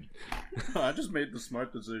stupid. I just made the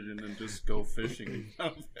smart decision and just go fishing in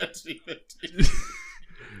Final Fantasy 15.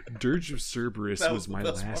 Dirge of Cerberus That was was my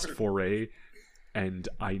the best last part. foray, and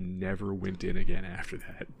I never went in again after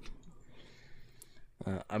that.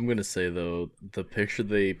 I'm gonna say though, the picture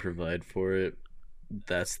they provide for it,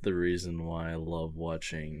 that's the reason why I love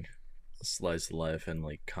watching slice of life and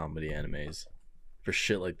like comedy animes. For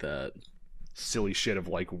shit like that. Silly shit of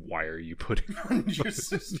like, why are you putting On your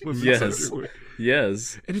sister. women's Yes. underwear?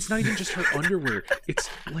 Yes. And it's not even just her underwear. It's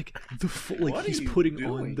like the like What are he's you putting doing,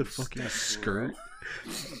 on the fucking Steph skirt.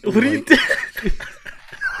 What are you doing?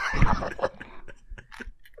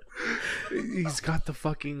 He's got the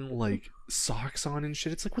fucking like socks on and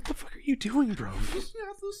shit. It's like, what the fuck are you doing, bro?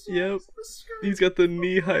 Yep. He's got the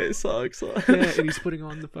knee-high socks on. Yeah, and he's putting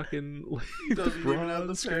on the fucking like the Doesn't even bra have the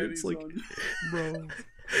and skirts. panties Like, on. bro,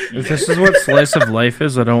 If this is what slice of life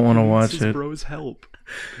is, I don't want to he needs watch his it. bro's help.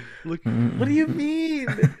 Look, What do you mean?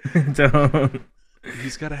 Don't.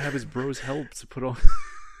 he's got to have his bro's help to put on.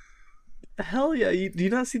 Hell yeah. Do you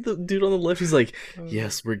not see the dude on the left? He's like,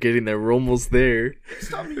 yes, we're getting there. We're almost there.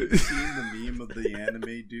 Stop me seeing the meme of the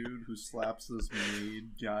anime dude who slaps this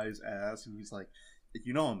maid guy's ass and he's like,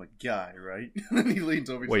 you know I'm a guy, right? And then he leans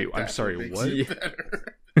over. He's Wait, like, I'm "That's sorry, makes what?" you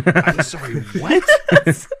better." I'm sorry, what?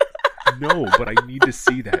 No, but I need to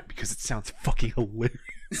see that because it sounds fucking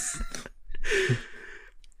hilarious.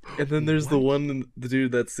 And then there's the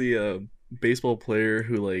dude that's the baseball player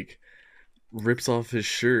who like rips off his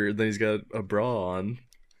shirt, then he's got a bra on,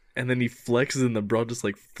 and then he flexes and the bra just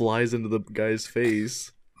like flies into the guy's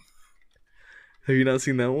face. Have you not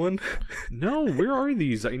seen that one? No, where are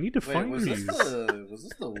these? I need to Wait, find was this these.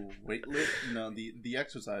 the weightlifting? No, the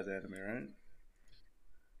exercise anime, right?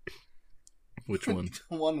 Which one?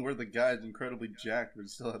 The one where the guy's incredibly jacked but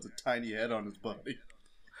still has a tiny head on his body.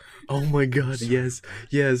 Oh my god, yes.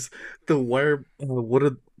 The wire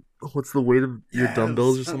what's the weight of your Yes,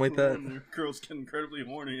 dumbbells or something like that's the that? one where girls get incredibly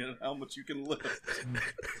horny and how much you can lift.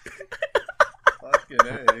 Fucking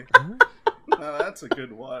A. Now that's a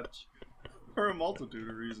good watch. For a multitude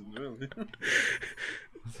of reasons, really. What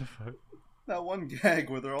the fuck? That one gag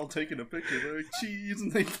where they're all taking a picture, they're like, cheese,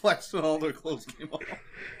 and they flex and all their clothes came off.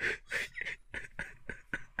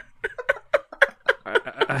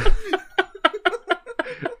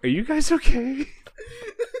 Are you guys okay?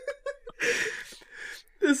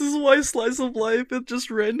 This is why slice of life and just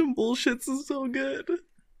random bullshits is so good.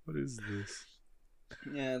 What is this?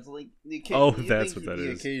 Yeah, it's like the Oh, that's what that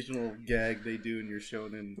the is. occasional gag they do in your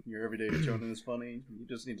shonen, your everyday shonen is funny. You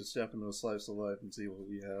just need to step into a slice of life and see what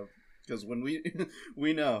we have. Because when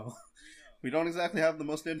we know, we don't exactly have the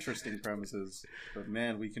most interesting premises, but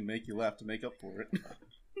man, we can make you laugh to make up for it.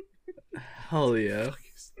 Hell yeah.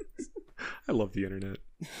 I love the internet.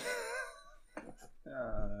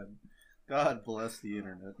 God bless the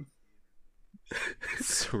internet.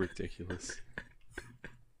 It's so ridiculous.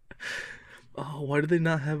 Oh, why do they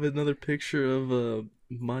not have another picture of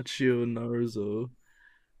Machio Naruto?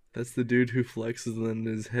 That's the dude who flexes and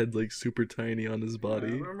then his head like super tiny on his I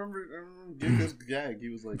body. remember Yuka's gag. He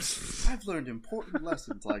was like, "I've learned important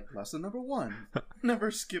lessons, like lesson number 1: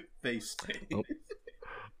 never skip face day." Oh.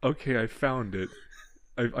 Okay, I found it.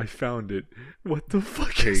 I found it. What the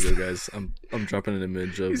fuck Here is you go, that? guys. I'm dropping an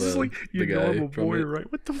image of He's just like, the you guy normal from boy, it.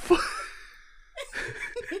 right? What the fuck?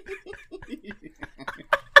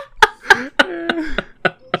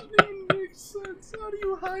 Doesn't make sense. How do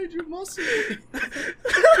you hide your muscle?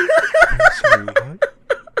 I'm sorry, what?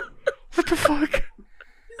 What the fuck?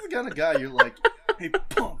 He's the kind of guy you're like, hey,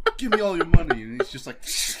 punk, give me all your money. And he's just like,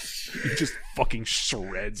 He just fucking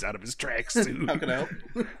shreds out of his tracksuit. how can I help?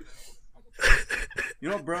 You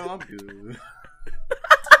know what, bro? I'm good.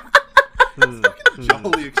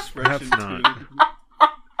 Jolly expression, Perhaps not. too.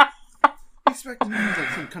 Expecting him like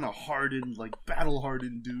some kind of hardened, like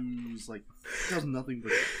battle-hardened dude who's like does nothing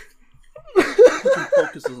but fucking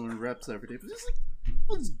focuses on reps every day. But just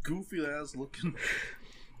like this goofy ass looking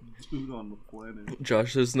dude on the planet.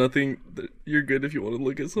 Josh, there's nothing. You're good if you want to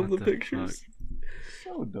look at some What of the the pictures.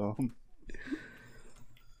 So dumb.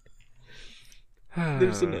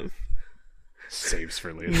 There's enough. Saves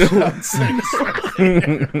for later. No,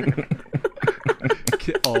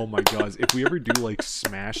 Oh my god! If we ever do like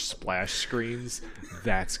smash splash screens,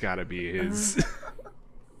 that's gotta be his.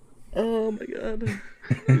 oh my god.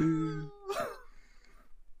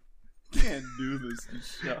 Can't do this.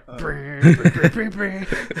 Shut up.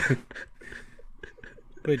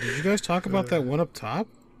 Wait, did you guys talk about that one up top?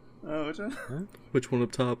 Oh, which one? Which one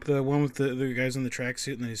up top? The one with the guys in the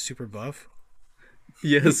tracksuit and he's super buff.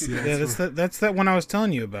 Yes. Yeah, that's that one I was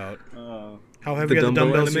telling you about. How heavy The are the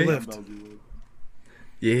dumbbell dumbbells you anime? lift?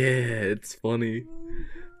 Yeah, it's funny.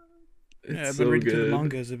 It's Yeah, I've so been reading through good. the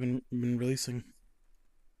mangas they've been releasing.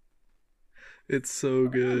 It's so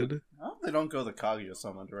good. I hope they don't go the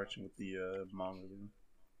Kaguya-sama direction with the manga.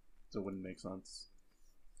 So it wouldn't make sense.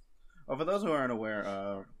 Oh, for those who aren't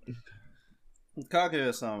aware,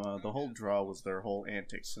 Kaguya-sama, the whole draw was their whole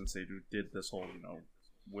antics since they did this whole,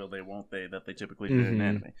 will they, won't they, that they typically do in Mhm.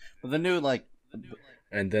 anime. But the new,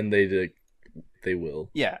 And then they will.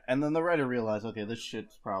 yeah, and then the writer realized, okay, this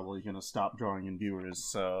shit's probably gonna stop drawing in viewers,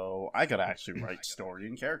 so I gotta actually write story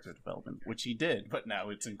and character development, which he did, but now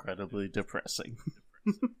it's incredibly depressing.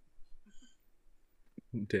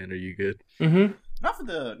 Dan, are you good? Mm-hmm. Not for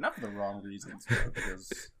the wrong reasons, though,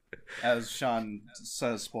 because as Sean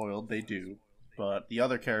says, spoiled, they do. But the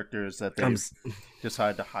other characters that they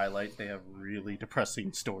decide to highlight, they have really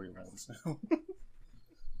depressing storylines now.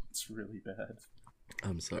 It's really bad.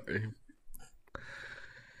 I'm sorry.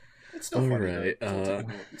 It's still funny, Alright, though.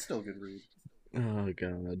 It's still a good read. Oh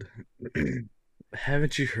god.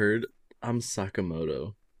 Haven't you heard? I'm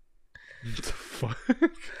Sakamoto. What the fuck?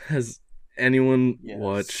 Has anyone Yes.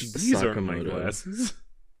 watched These aren't my Sakamoto? glasses.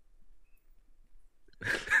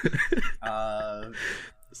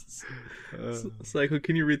 Psycho,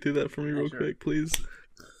 can you read through that for me real sure. quick, please?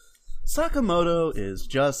 Sakamoto is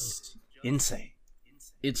just insane.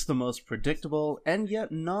 It's the most predictable and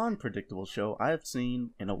yet non-predictable show I've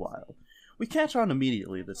seen in a while. We catch on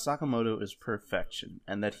immediately that Sakamoto is perfection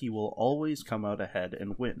and that he will always come out ahead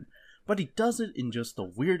and win, but he does it in just the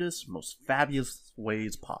weirdest, most fabulous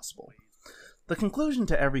ways possible. The conclusion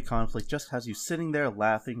to every conflict just has you sitting there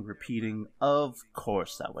laughing, repeating, of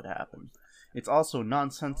course that would happen. It's also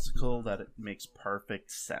nonsensical that it makes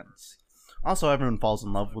perfect sense. Also, everyone falls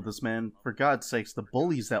in love with this man. For God's sakes, the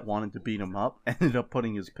bullies that wanted to beat him up ended up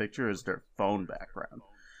putting his picture as their phone background.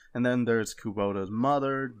 And then there's Kubota's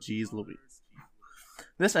mother, Jeez Louise.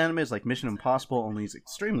 This anime is like Mission Impossible, only it's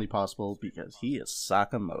extremely possible because he is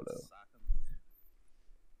Sakamoto.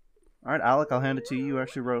 Alright, Alec, I'll hand it to you. You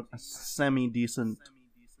actually wrote a semi-decent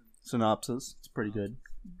synopsis. It's pretty good.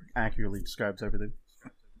 Accurately describes everything.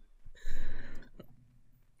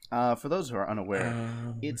 For those who are unaware,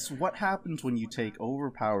 it's what happens when you take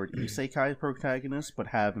overpowered isekai protagonists but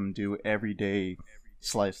have him do everyday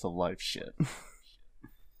slice of life shit.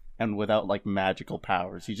 And without, magical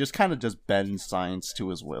powers. He just kind of just bends science to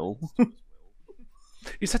his will.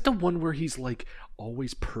 Is that the one where he's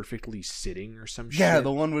always perfectly sitting or some shit? Yeah,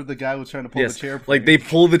 the one where the guy was trying to pull the chair. They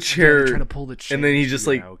pull the chair, trying to pull the chair, and then he's just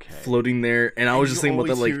floating there. And I was just thinking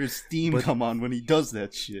about that, hear his steam come on when he does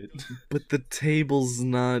that shit. But the table's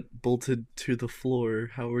not bolted to the floor.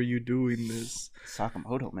 How are you doing this?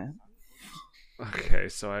 Sakamoto, man. Okay,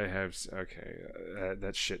 so I have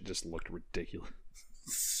that shit just looked ridiculous.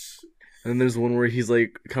 And then there's one where he's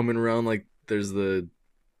coming around, there's the,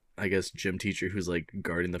 I guess, gym teacher who's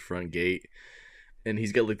guarding the front gate, and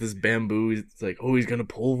he's got this bamboo. He's he's gonna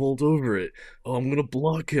pole vault over it. Oh, I'm gonna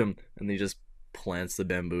block him, and he just plants the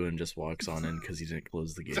bamboo and just walks on in because he didn't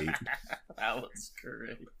close the gate. That was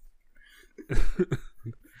great.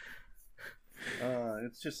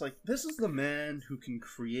 It's just this is the man who can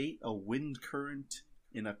create a wind current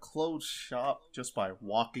in a closed shop just by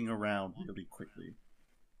walking around really quickly.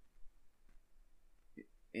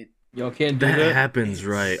 Y'all can't do That that. happens,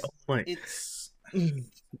 right? Oh my. It's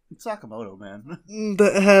Sakamoto, man.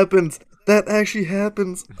 That happens. That actually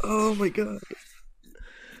happens. Oh my god.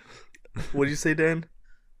 What did you say, Dan?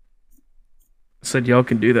 Said y'all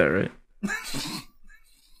can do that, right?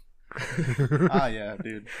 Yeah,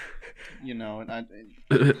 dude. You know, and I'm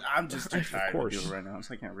just too tired to do it right now,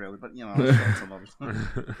 so I can't really. But you know, I'll show some other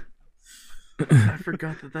stuff. I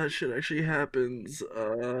forgot that shit actually happens.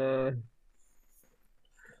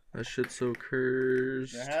 That shit's so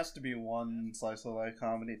cursed. There has to be one slice of life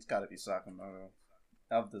comedy. It's got to be Sakamoto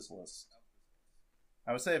of this list.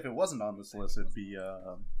 I would say if it wasn't on this list, it'd be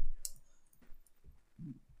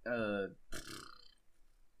damn,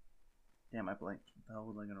 I blanked. What the hell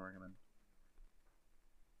was I gonna recommend?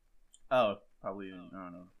 Oh, probably I don't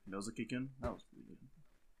know. Nozoki-kun? That was pretty good.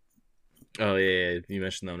 Oh yeah, you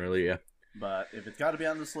mentioned that one earlier. Yeah. But if it's got to be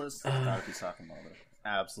on this list, it's got to be Sakamoto.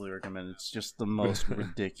 Absolutely recommend it. It's just the most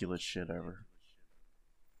ridiculous shit ever.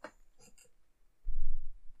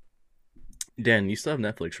 Dan, you still have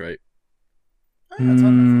Netflix, right? Oh, yeah, it's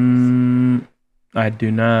on Netflix. I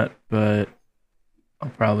do not, but I'll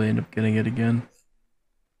probably end up getting it again.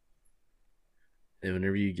 And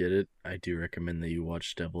whenever you get it, I do recommend that you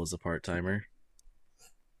watch Devil as a Part-Timer.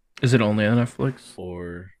 Is it only on Netflix?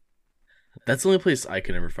 Or that's the only place I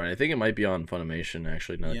can ever find. I think it might be on Funimation.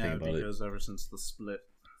 Actually, now that I Yeah, think about it. because ever since the split,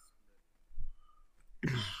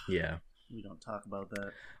 Yeah. we don't talk about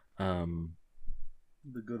that.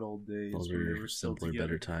 The good old days. Those when they were were still simpler, together.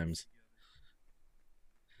 better times.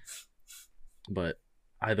 But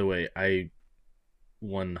either way, I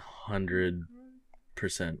 100%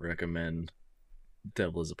 recommend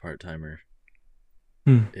Devil as a Part-Timer.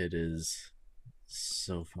 It is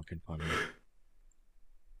so fucking funny.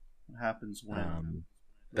 What happens when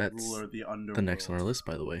the That's ruler of the underworld the next on our list,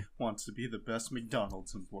 by the way. wants to be the best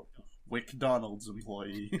McDonald's employee? McDonald's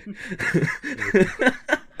employee.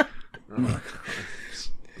 Oh,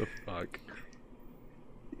 the fuck.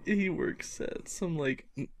 He works at some like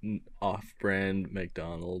off-brand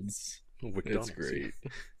McDonald's. McDonald's. It's great.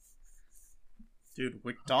 Dude,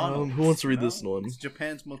 McDonald's. Who wants to read you know? this one? It's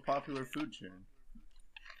Japan's most popular food chain.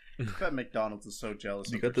 I bet McDonald's is so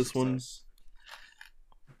jealous You of got their this one? success.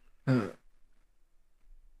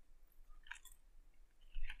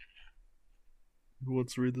 Who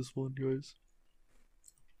wants to read this one, guys?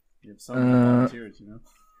 You have some volunteers, you know?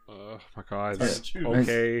 Oh my god. It's hard to choose.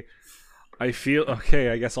 Okay. I feel okay.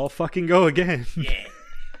 I guess I'll fucking go again.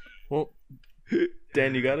 Well,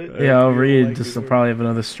 Dan, you got it? Yeah, I'll You read. like Just this I'll one? probably have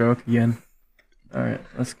another stroke again. All right,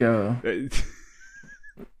 let's go.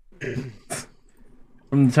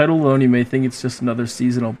 From the title alone, you may think it's just another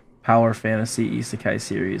seasonal power fantasy isekai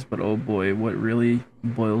series, but oh boy, what really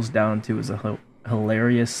boils down to is a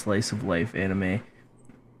hilarious slice of life anime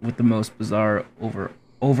with the most bizarre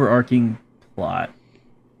overarching plot.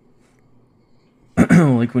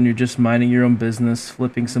 Like when you're just minding your own business,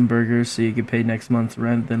 flipping some burgers so you can pay next month's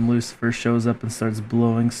rent, then Lucifer shows up and starts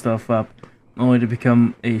blowing stuff up, only to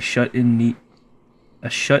become a shut-in neat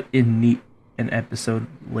an episode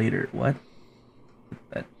later. What?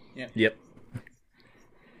 Yep.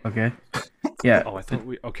 Okay. Yeah. Oh, I thought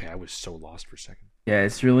we. Okay, I was so lost for a second. Yeah,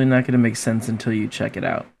 it's really not going to make sense until you check it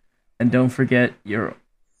out. And don't forget your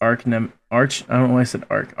arch nemesis,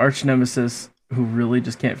 who really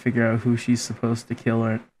just can't figure out who she's supposed to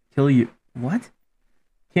kill you. What?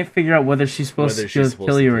 Can't figure out whether she's supposed to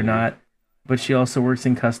kill you or not. But she also works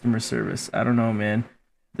in customer service. I don't know, man.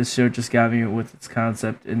 This show just got me with its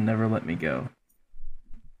concept and never let me go.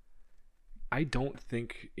 I don't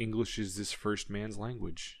think English is this first man's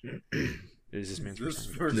language. Is this man's first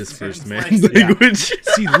language? This first man's man's language.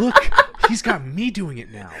 See, look, he's got me doing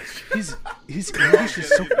it now. His English is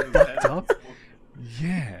so fucked up.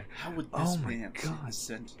 Yeah. How would this Oh my man say God. this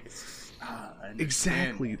sentence? I understand.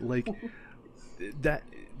 Exactly. Like that.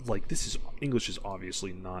 Like this is English is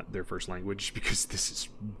obviously not their first language because this is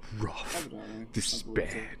rough. This is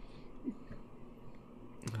bad.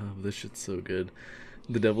 Oh, this shit's so good.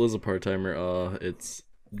 The Devil is a Part-Timer. It's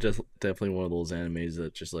just definitely one of those animes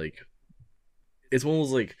that just like, it's one of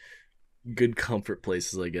those like good comfort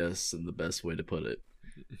places, I guess, in the best way to put it.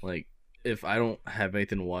 Like, if I don't have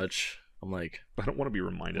anything to watch, I'm like, I don't want to be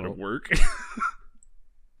reminded of work.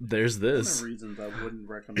 there's One of this. the reasons I wouldn't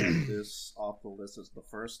recommend this off the list as the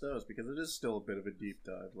first, though, is because it is still a bit of a deep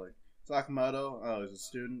dive. Like, Sakamoto, he's a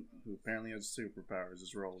student who apparently has superpowers.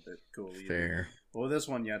 His role a bit cool. Either. Fair. But with this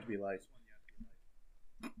one, you have to be like,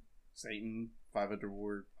 Satan, 500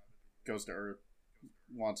 word, goes to Earth,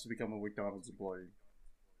 wants to become a McDonald's employee.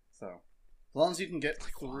 So, as long as you can get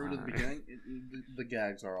through to the beginning, the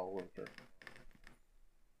gags are all worth it.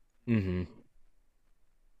 Mm-hmm.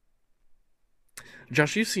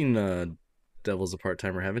 Josh, you've seen Devil's a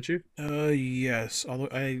Part-Timer, haven't you? Yes. Although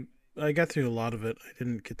I got through a lot of it. I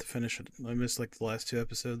didn't get to finish it. I missed like the last 2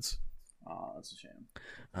 episodes. Oh, that's a shame.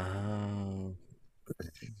 Oh,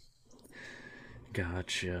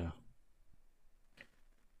 gotcha.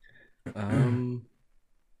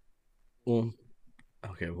 Well,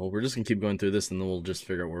 okay. Well, we're just gonna keep going through this, and then we'll just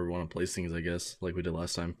figure out where we want to place things, I guess, like we did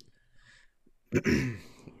last time.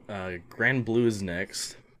 Grand Blue is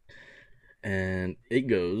next, and it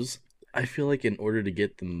goes. I feel like in order to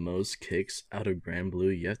get the most kicks out of Grand Blue,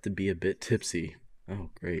 you have to be a bit tipsy. Oh,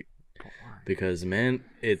 great. Because, man,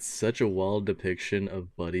 it's such a wild depiction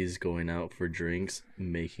of buddies going out for drinks,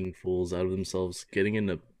 making fools out of themselves, getting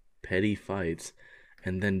into petty fights,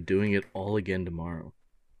 and then doing it all again tomorrow.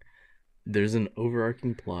 There's an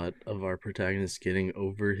overarching plot of our protagonist getting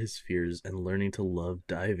over his fears and learning to love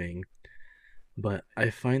diving, but I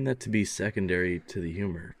find that to be secondary to the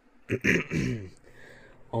humor.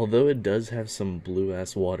 Although it does have some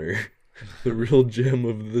blue-ass water, the real gem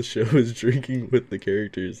of the show is drinking with the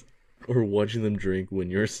characters, or watching them drink when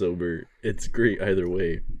you're sober. It's great either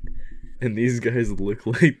way. And these guys look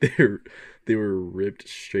like they were ripped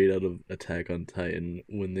straight out of Attack on Titan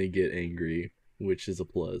when they get angry, which is a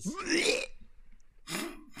plus.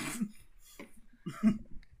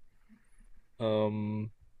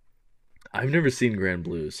 I've never seen Grand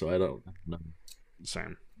Blue, so I don't know.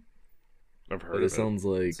 Same. I've heard But of it it. sounds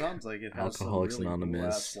like Sounds like it has Alcoholics some really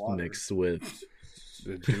Anonymous blue-ass water. mixed with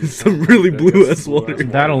It do some sound really like blue-ass blue-ass water.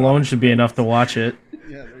 That alone should be enough to watch it.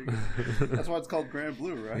 Yeah, there you go. That's why it's called Grand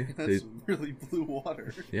Blue, right? Yeah, That's really blue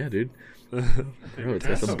water. Yeah, dude. Bro, it's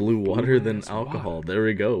got some blue water than alcohol. There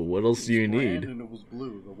we go. What else do you Brand need? and it was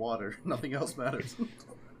blue, the water. Nothing else matters.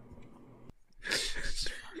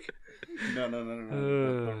 No.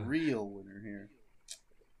 The real winner here.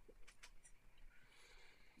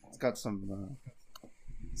 It's got some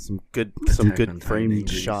good Attack on Titan framed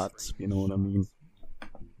English. shots. If you know what I mean.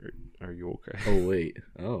 Are you okay? Oh, wait.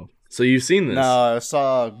 Oh. So you've seen this? No, I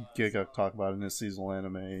saw Giga talk about it in his seasonal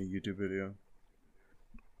anime YouTube video.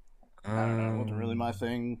 I don't know, it wasn't really my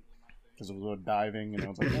thing because it was about diving, and I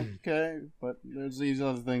was like, okay, but there's these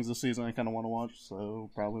other things this season I kind of want to watch, so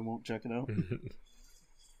probably won't check it out.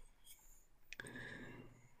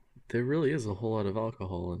 There really is a whole lot of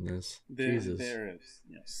alcohol in this. Jesus. There is,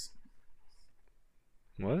 yes.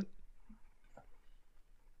 What?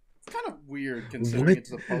 It's kind of weird considering What? it's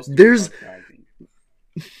supposed to There's- be about diving.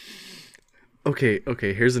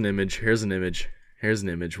 Okay, here's an image.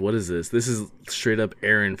 What is this? This is straight up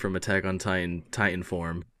Aaron from Attack on Titan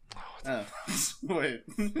form. Oh, wait,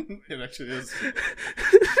 it actually is.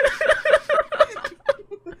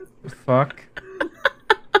 Fuck.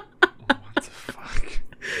 What the fuck?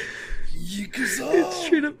 It's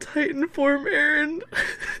straight up Titan form, Aaron.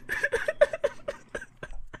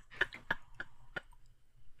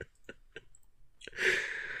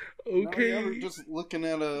 Okay. No, you're just looking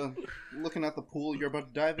at the pool you're about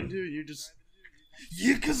to dive into, and you just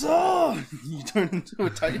Yikaza! You turn into a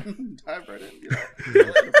titan and dive right in.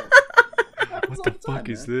 What the fuck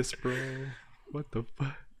is this, bro? What the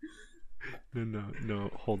fuck? No.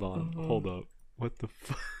 Hold on. Hold up. What the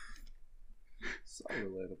fuck? So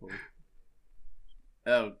relatable.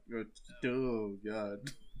 Oh god.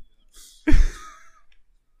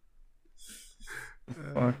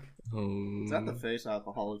 Fuck. Oh. Is that the face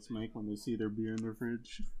alcoholics make when they see their beer in their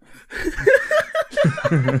fridge?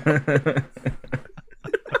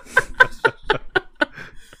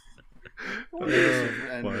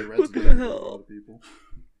 What the hell? A lot of people.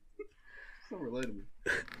 So relatable.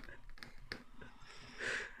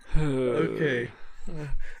 Okay.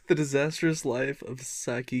 The Disastrous Life of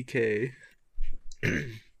Saki K.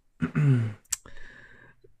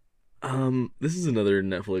 This is another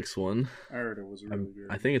Netflix one. I heard it was really good.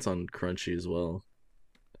 I think it's on Crunchy as well.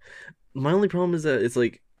 My only problem is that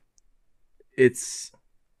it's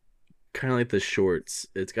kind of like the shorts.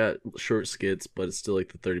 It's got short skits, but it's still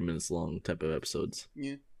like the 30 minutes long type of episodes.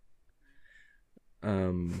 Yeah.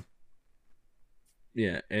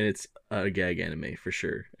 Yeah, and it's a gag anime for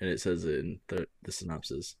sure, and it says it in the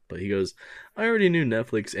synopsis. But he goes, I already knew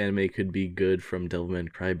Netflix anime could be good from Devilman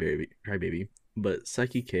Crybaby, but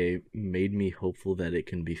Saki K made me hopeful that it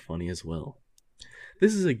can be funny as well.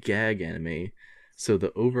 This is a gag anime, so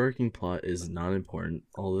the overarching plot is not important,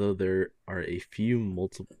 although there are a few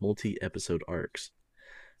multi-episode arcs.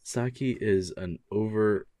 Saki is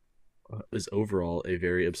overall a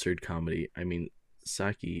very absurd comedy. I mean,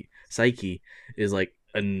 Psyche is like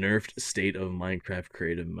a nerfed state of Minecraft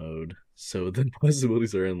creative mode, so the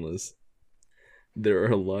possibilities are endless. There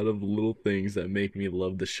are a lot of little things that make me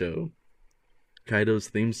love the show. Kaido's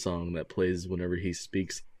theme song that plays whenever he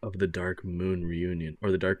speaks of the Dark Moon reunion,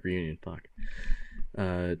 or the Dark Reunion, fuck.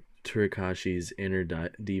 Turikashi's inner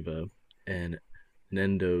diva, and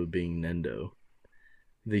Nendo being Nendo.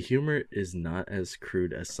 The humor is not as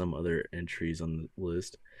crude as some other entries on the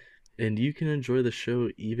list, and you can enjoy the show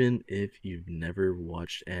even if you've never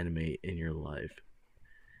watched anime in your life.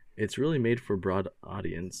 It's really made for a broad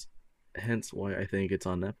audience, hence why I think it's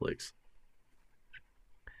on Netflix.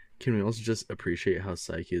 Can we also just appreciate how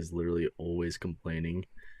Saiki is literally always complaining,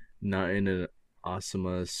 not in an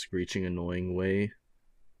Asuma screeching annoying way?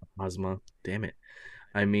 Asuma, damn it.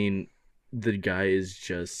 I mean, the guy is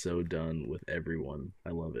just so done with everyone. I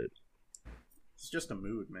love it. It's just a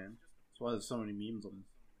mood, man. That's why there's so many memes on him.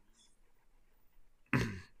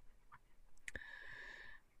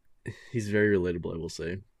 He's very relatable, I will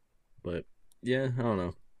say. But yeah, I don't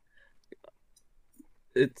know.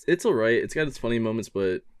 It's alright. It's got its funny moments,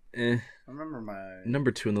 but I remember my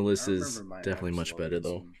number 2 on the list is definitely much better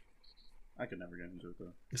though. I could never get into it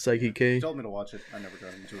though. Psyche K. You told me to watch it. I never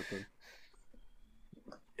got into it though.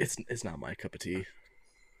 It's not my cup of tea.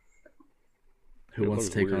 Who wants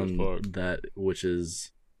to take on that, which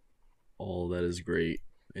is all that is great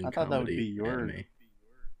in comedy? I thought that would be your, anime.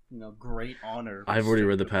 Great honor. I've already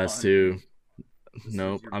read the past 2.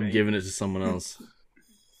 Nope, I'm giving it to someone else.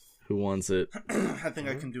 Who wants it? I think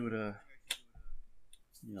I can do it.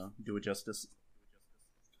 Do it justice.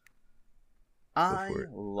 I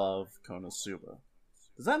love Konosuba.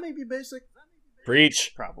 Does that make me basic?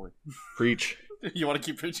 Preach. Probably. Preach. You want to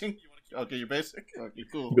keep preaching? Okay, you're basic? Okay,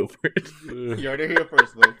 cool. Go for it. You heard it here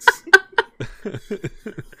first, folks.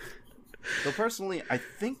 So personally, I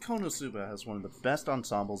think Konosuba has one of the best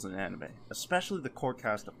ensembles in anime, especially the core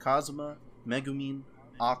cast of Kazuma, Megumin,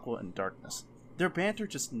 Aqua, and Darkness. Their banter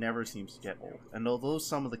just never seems to get old, and although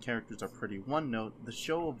some of the characters are pretty one-note, the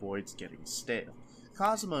show avoids getting stale.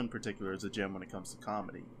 Kazuma in particular is a gem when it comes to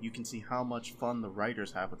comedy. You can see how much fun the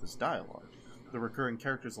writers have with his dialogue. The recurring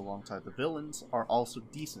characters alongside the villains are also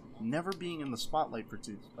decent, never being in the spotlight for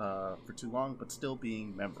too long, but still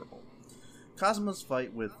being memorable. Kazuma's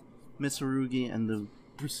fight with Mitsurugi and the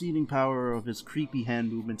preceding power of his creepy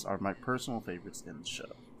hand movements are my personal favorites in the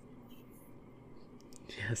show.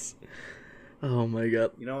 Yes. Oh my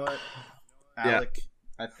god. You know what, Alec?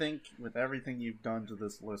 Yeah. I think with everything you've done to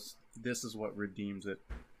this list, this is what redeems it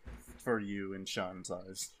for you in Sean's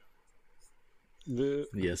eyes.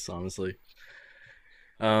 Yes, honestly.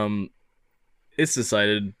 It's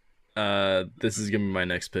decided. This is gonna be my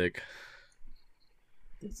next pick.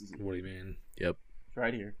 What do you mean? Yep.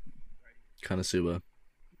 Right here. Konosuba.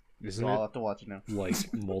 Isn't I'll have to watch it now.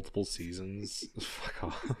 Like multiple seasons? Fuck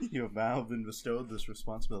off. You have now been bestowed this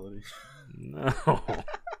responsibility. No.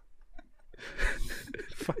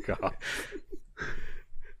 Fuck off.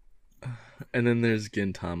 And then there's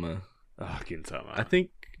Gintama. Oh, Gintama. I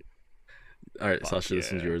think. Alright, Fuck Sasha,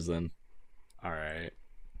 this one's yeah. yours then. Alright.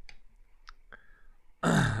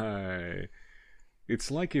 It's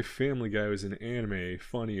like if Family Guy was an anime,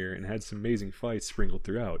 funnier, and had some amazing fights sprinkled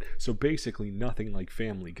throughout. So basically nothing like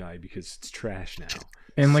Family Guy because it's trash now.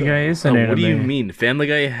 Family Guy is an anime. What do you mean? Family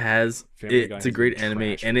Guy has... Family Guy it's a has great been anime,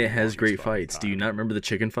 trash and for it the has great longest fucking fights. Do you time. not remember the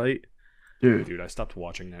chicken fight? Dude, I stopped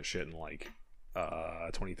watching that shit in like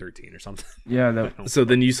 2013 or something. Yeah, So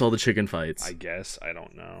then you saw the chicken fights. I guess. I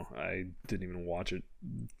don't know. I didn't even watch it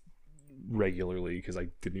regularly because I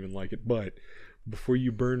didn't even like it. But before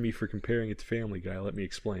you burn me for comparing it to Family Guy, let me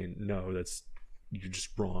explain. No, you're just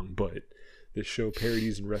wrong. But this show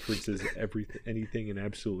parodies and references anything and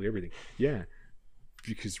absolutely everything. Yeah,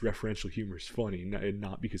 because referential humor is funny, and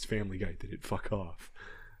not because Family Guy did it. Fuck off.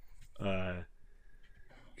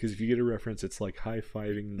 Because if you get a reference, it's like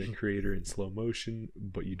high-fiving the creator in slow motion,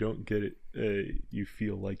 but you don't get it. You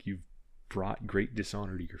feel like you've brought great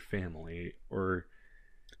dishonor to your family, or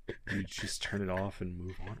you just turn it off and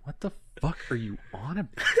move on. What the fuck are you on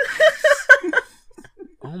about?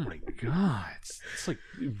 Oh my god, it's like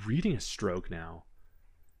reading a stroke now.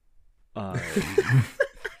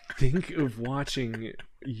 Think of watching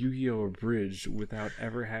Yu-Gi-Oh! Abridged without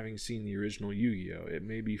ever having seen the original Yu-Gi-Oh! It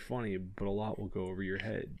may be funny, but a lot will go over your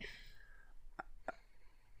head.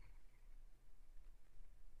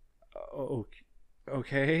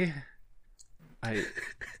 Okay.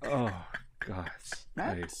 Oh god.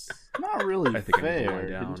 That's not really I think I need to fair. lie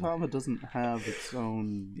down. Gintama doesn't have its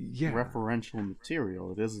own referential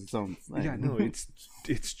material. It is its own thing. Yeah, no, it's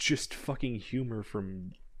just fucking humor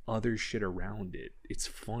from other shit around it. It's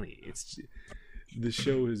funny. The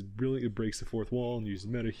show is brilliant. It breaks the fourth wall and uses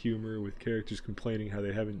meta humor with characters complaining how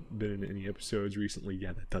they haven't been in any episodes recently.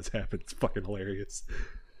 Yeah, that does happen. It's fucking hilarious.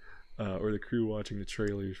 Or the crew watching the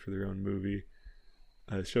trailers for their own movie.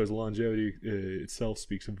 The show's longevity itself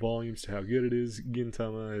speaks volumes to how good it is.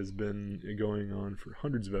 Gintama has been going on for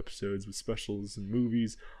hundreds of episodes with specials and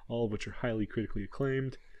movies, all of which are highly critically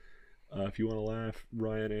acclaimed. If you want to laugh,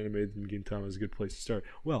 Ryan animated in Gintama is a good place to start.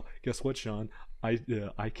 Well, guess what, Sean? I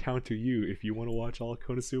counter you. If you want to watch all of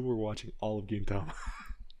Konosuba, we're watching all of Gintama.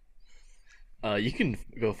 You can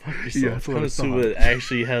go fuck Yeah, yourself. that's what I Konosuba thought.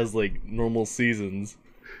 actually has like normal seasons.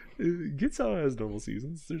 Gintama has normal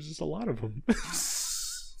seasons. There's just a lot of them.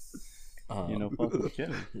 Fuck with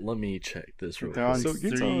kidding. Let me check this real They're on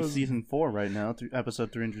quick. So season 4 right now,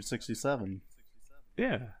 episode 367.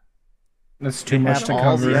 Yeah. That's too much Have to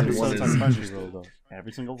all the cover. episodes on Crunchyroll though.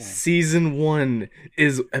 Every single one. Season 1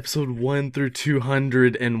 is episode 1 through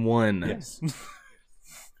 201. Yes.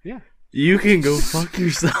 Yeah. You can go fuck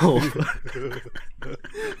yourself.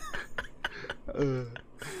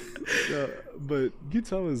 But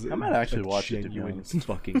Gintama is I might actually a watch it, to be genuine honest.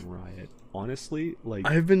 fucking riot. Honestly, like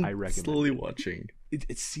I've been I recommend slowly it. watching.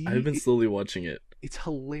 I've been Slowly watching it. It's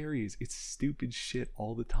hilarious. It's stupid shit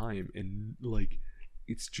all the time, and like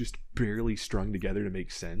it's just barely strung together to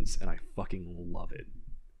make sense, and I fucking love it.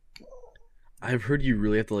 I've heard you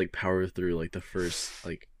really have to like power through like the first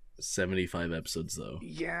like 75 episodes though.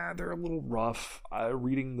 Yeah, they're a little rough.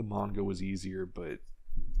 Reading the manga was easier, but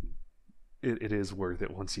it is worth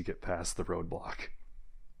it once you get past the roadblock.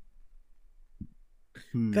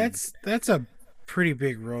 That's a pretty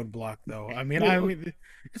big roadblock, though. I mean,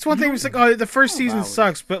 it's one thing. It's like, oh, the first season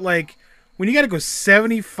sucks, but like when you got to go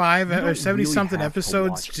 75 or 70 really something have to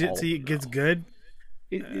episodes watch to all of it gets them. good.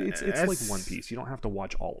 It's like That's- One Piece. You don't have to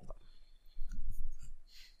watch all of them.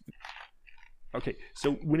 Okay,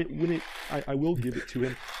 so I will give it to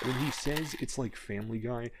him when he says it's like Family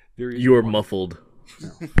Guy. There is You are one- muffled. No,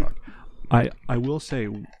 fuck. I will say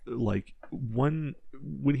like when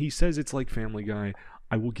he says it's like Family Guy,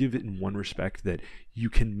 I will give it in one respect that you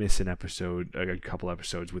can miss an episode, a couple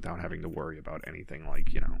episodes without having to worry about anything like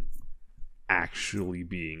actually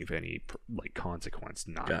being of any like consequence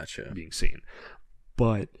not Gotcha. being seen.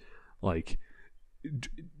 But like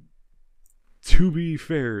to be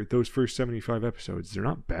fair, those first 75 episodes, they're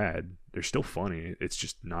not bad. They're still funny. It's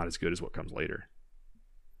just not as good as what comes later.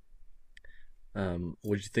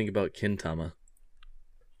 What'd you think about Kintama?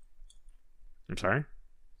 I'm sorry?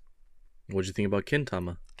 What'd you think about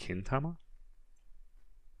Kintama? Kintama?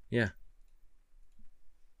 Yeah.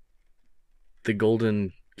 The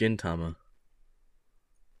golden Gintama.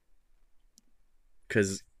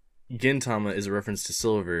 Because Gintama is a reference to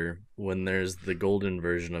Silver when there's the golden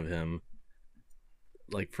version of him.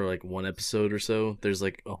 Like for like one episode or so, there's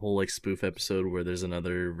like a whole like spoof episode where there's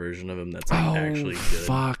another version of him that's like actually good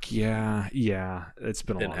Fuck yeah. It's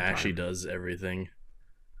been a and long actually time. does everything.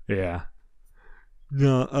 Yeah.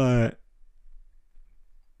 No,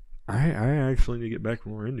 I actually need to get back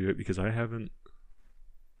more into it because I haven't.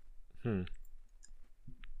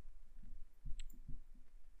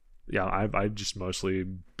 Yeah, I've just mostly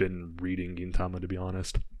been reading Gintama, to be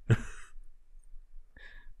honest.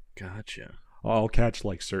 Gotcha. I'll catch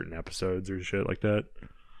like certain episodes or shit like that.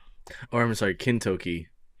 Or I'm sorry, Kintoki.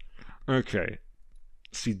 Okay.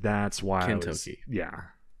 See, that's why I was, Kintoki. yeah.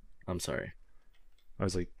 I'm sorry. I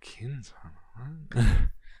was like, Kintama?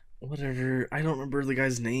 Whatever. I don't remember the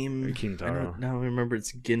guy's name. Kintaro. Now I remember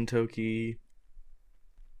it's Gintoki.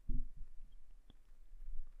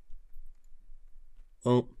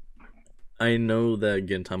 Well, I know that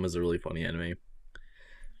Gintama is a really funny anime.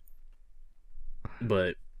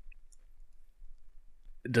 But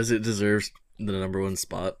does it deserve the number one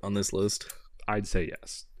spot on this list? I'd say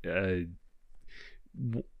yes.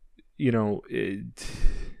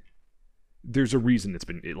 There's a reason it's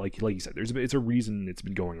been like you said. It's a reason it's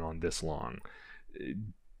been going on this long.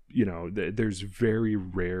 There's very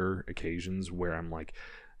rare occasions where I'm like,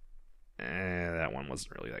 that one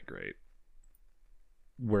wasn't really that great.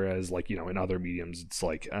 Whereas, like, in other mediums, it's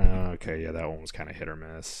like, okay, yeah, that one was kind of hit or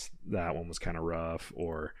miss. That one was kind of rough,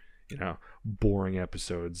 or boring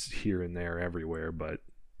episodes here and there, everywhere. But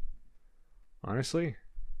honestly,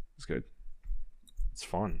 it's good. It's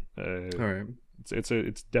fun. All right.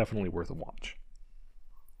 It's definitely worth a watch.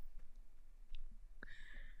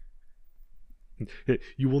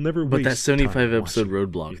 You will never But waste that 75 time episode watching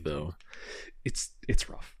roadblock, Gintama. though. It's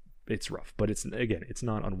rough. It's rough, but it's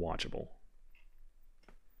not unwatchable.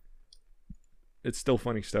 It's still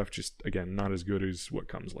funny stuff, just again not as good as what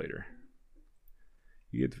comes later.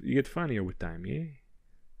 You get funnier with time, yeah.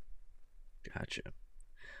 Gotcha.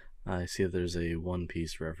 I see that there's a One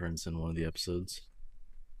Piece reference in one of the episodes.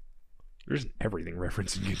 There's an everything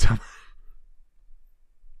reference in Gintama.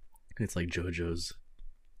 It's like JoJo's.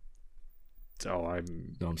 Oh,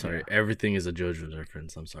 I'm. No, I'm sorry. Everything is a JoJo's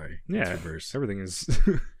reference. I'm sorry. It's Yeah, reverse. everything is.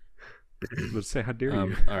 Let's say, how dare you? All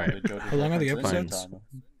right. Probably JoJo's How long are the reference in episodes? Gintama.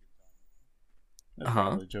 That's Uh-huh.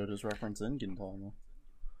 probably JoJo's reference in Gintama.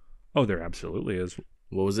 Oh, there absolutely is.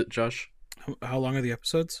 What was it, Josh? How long are the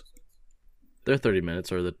episodes? They're 30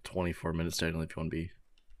 minutes or the 24 minutes technically if you want to be.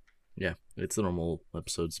 Yeah, it's the normal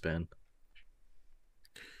episode span.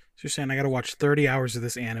 So you're saying I got to watch 30 hours of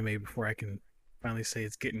this anime before I can finally say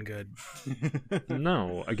it's getting good.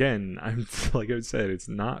 No, again, I'm like I said, it's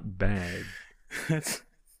not bad. That's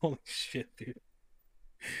holy shit, dude.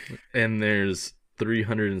 And there's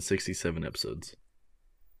 367 episodes.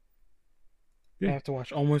 Yeah. I have to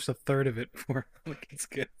watch almost a third of it before like it's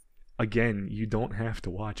good. Again, you don't have to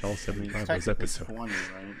watch all I mean, 75 of those technically episodes. 20,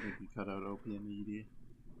 right? If you cut out OP and ED.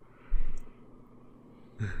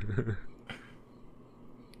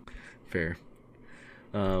 Fair.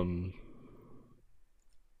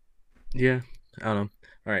 Yeah, I don't know.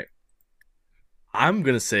 All right. I'm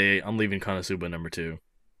going to say I'm leaving Konosuba number 2.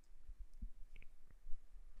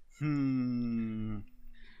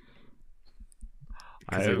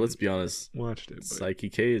 Because I let's be honest, watched it, but Psyche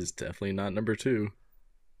K is definitely not number 2.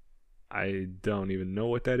 I don't even know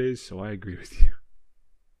what that is, so I agree with you.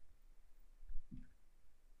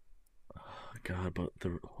 Oh, God, but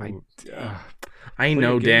the I I play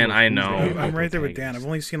know, a game Dan. with I who's know. the I'm right there with Dan. protagonist. I've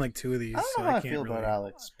only seen like 2 of these, I don't so know how I I can't feel really. about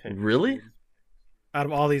Alex Pitt. Really? Out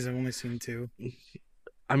of all these, I've only seen 2.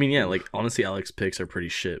 I mean, yeah, like honestly, Alex picks are pretty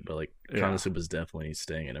shit, but like Yeah. Konosuba's definitely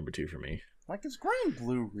staying at number 2 for me. Like, is Green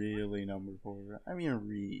Blue really number 4? I mean,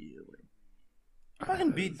 really.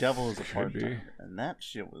 Fucking beat Devil as a Should part be. time, and that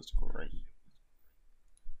shit was great.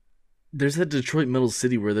 There's that Detroit Metal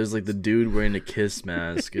City where there's like the dude wearing a Kiss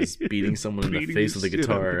mask is beating someone in the Beating face the with a shit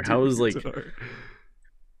out of guitar. the How dude is with like, the guitar.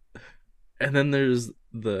 and then there's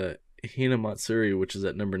the Hina Matsuri, which is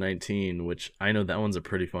at number 19, which I know that one's a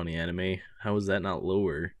pretty funny anime. How is that not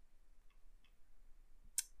lower?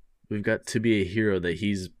 We've got To Be a Hero that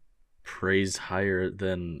he's praised higher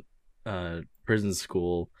than Prison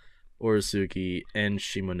School, Orisuki, and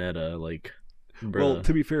Shimoneta. Like, bruh. Well,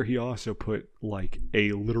 to be fair, he also put like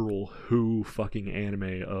a literal Who fucking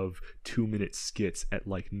anime of 2-minute skits at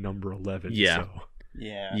like number 11. Yeah. So.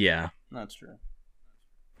 Yeah, Yeah. that's true.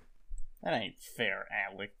 That ain't fair,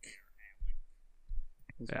 Alec.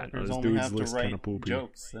 These Yeah, no, fuckers this only dude's have to list kinda write poopy.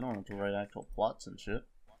 jokes. They don't have to write actual plots and shit.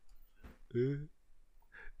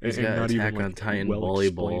 He's And got not Attack even, on like, Titan well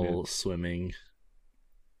volleyball explained. swimming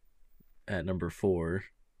at number 4.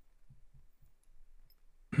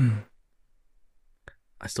 I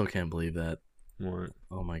still can't believe that. What?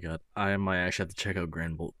 Oh my god. I might actually have to check out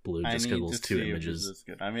Grand Blue I just need because to those 2 see if images. this is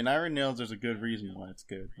good. I mean, I already know there's a good reason why it's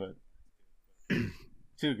good, but 2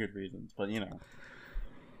 good reasons. But you know,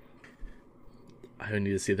 I need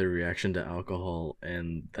to see their reaction to alcohol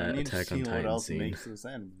and I that need to Attack see on what Titan else scene. makes this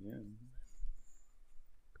anime. Yeah.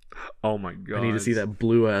 Oh my god. I need to see that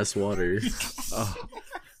blue ass water. Oh,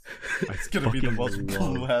 It's gonna be the fucking most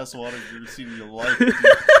love- blue ass water you've ever seen in your life. Dude.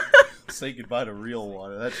 Say goodbye to real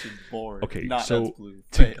water. That shit's boring. Okay, not so that's blue.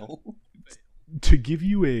 to- Fail. to give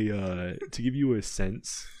you a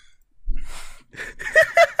sense.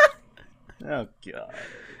 Oh god.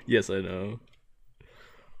 Yes, I know.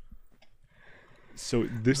 So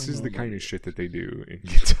this is the kind of shit that they do in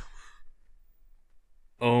Gintama.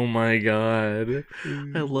 Oh my god.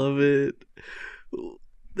 I love it.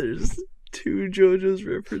 There's 2 JoJo's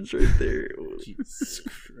reference right there. Jesus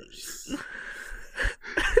Christ.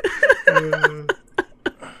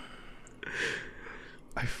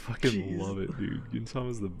 I fucking Jeez. love it, dude.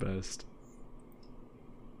 Gintama's the best.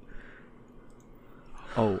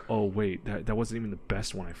 Oh, wait, that wasn't even the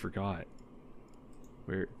best one. I forgot.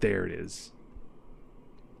 There it is.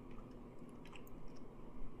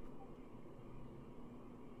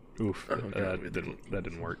 Oof, Oh, God, that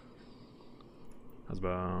didn't work. How's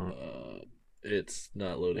about? It's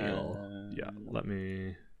not loading at all. Yeah, let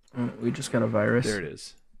me. We just got a virus. There it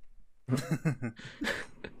is.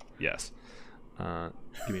 Yes.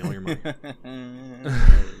 Give me all your money.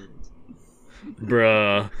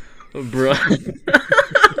 Bruh.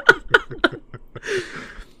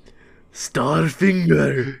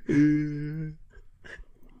 Starfinger.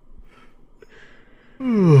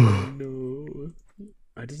 No.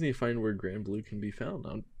 I just need to find where Grand Blue can be found.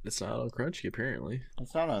 It's not on Crunchy, apparently.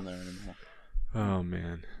 It's not on there anymore. Oh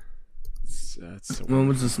man, that's so. When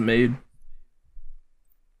was this made?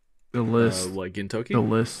 The list. What, Gintoki? The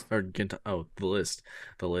list. Or Ginto... Oh, the list.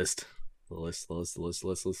 The list.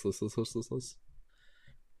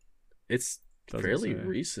 It's Doesn't fairly say.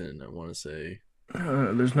 recent, I want to say.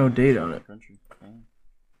 There's no date on it. Country. Yeah.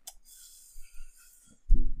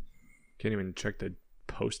 Can't even check the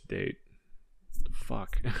post date.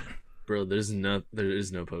 Fuck. Bro, there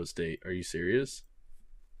is no post date. Are you serious?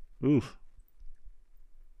 Oof.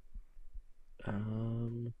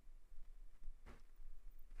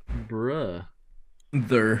 Bruh.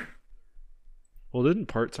 There. Well, didn't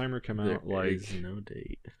Part Timer come There out like is no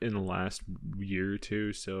date. in the last year or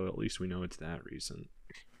two? So at least we know it's that recent.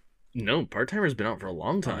 No, Part Timer's been out for a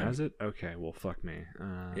long Oh, time. has it? Okay, well, fuck me.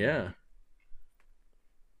 Yeah.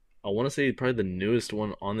 I want to say probably the newest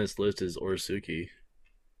one on this list is Orisuki.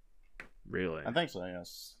 Really? I think so.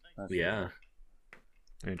 Yes. That's Yeah.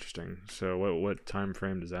 Interesting. So what time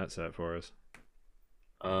frame does that set for us?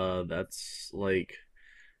 That's like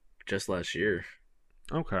just last year.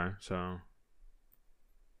 Okay, so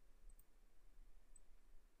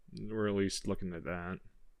we're at least looking at that.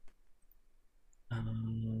 Let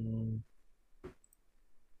me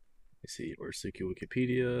see, Orisuki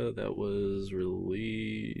Wikipedia. That was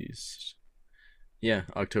released. Yeah,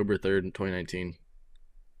 October 3rd, 2019.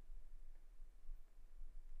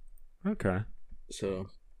 Okay. So,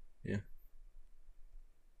 yeah.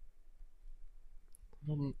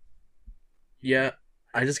 Yeah,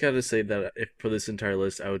 I just gotta say that if for this entire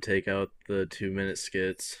list, I would take out the 2-minute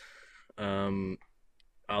skits.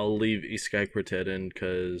 I'll leave Isekai Quartet in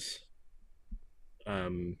because,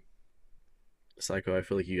 Psycho, I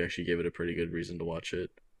feel like you actually gave it a pretty good reason to watch it.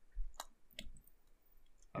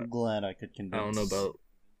 I'm glad I could convince. I don't know about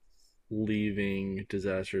leaving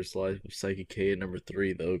Disastrous Life of Psyche K at number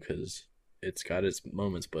 3 though, because it's got its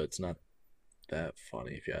moments, but it's not that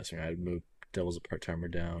funny. If you ask me, I'd move Devil's a Part-Timer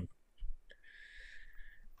down.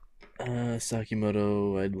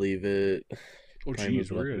 Sakimoto, I'd leave it. Oh, Probably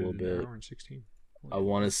jeez, move it up we're a at little an bit. hour and 16. I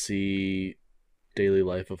want to see Daily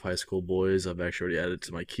Life of High School Boys. I've actually already added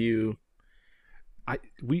to my queue.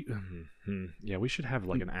 Yeah, we should have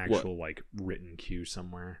like an actual like written queue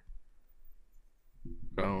somewhere.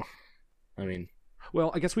 Oh, I mean,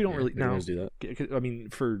 Well, I guess we don't really we can now. always do that. I mean,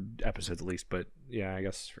 for episodes at least, but yeah, I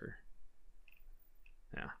guess for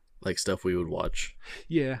Like stuff we would watch.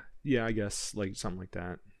 yeah, I guess like something like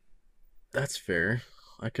that. That's fair.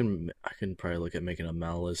 I can probably look at making a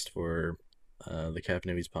mal list for the Cap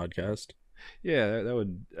Navies podcast. Yeah, that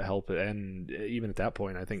would help it. And even at that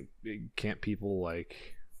point, I think can't people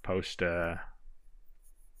like post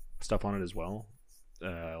stuff on it as well?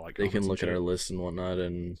 Like They can comments and look at shit? our list and whatnot,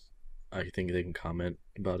 and I think they can comment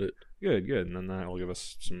about it. Good, and then that will give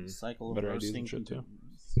us some Cycle of better ideas roasting and shit too.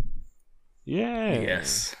 continues. Yeah.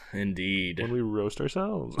 Yes, indeed. When we roast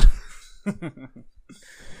ourselves.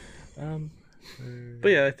 But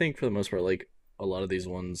yeah, I think for the most part, like a lot of these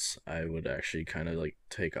ones, I would actually kind of like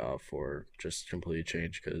take off or just completely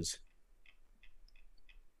change because,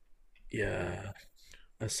 yeah,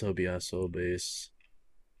 SOB base.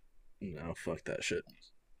 No, fuck that shit.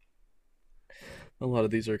 A lot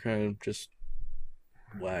of these are kind of just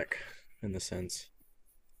whack in the sense.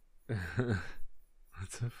 What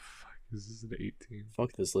the fuck is this? An 18?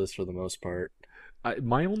 Fuck this list for the most part.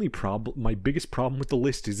 My biggest problem with the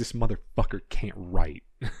list is this motherfucker can't write.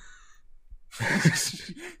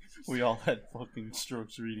 We all had fucking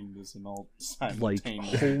strokes reading this and all Like,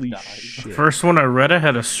 simultaneously holy died. shit. First one I read, I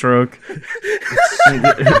had a stroke.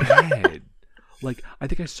 Bad. Like, I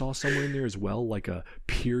think I saw somewhere in there as well, like a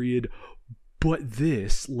period, but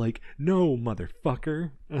this, like, no,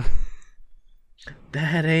 motherfucker.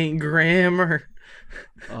 That ain't grammar.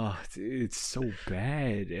 It's so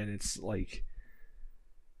bad, and it's like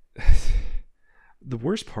the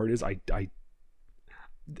worst part is I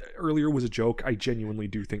earlier was a joke. I genuinely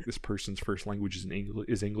do think this person's first language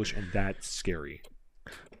is English, and that's scary.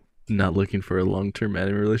 Not looking for a long-term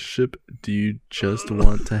anime relationship? Do you just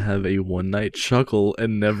want to have a one-night chuckle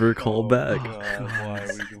and never call back? God, why are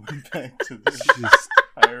we going back to this? Just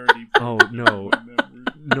I already. oh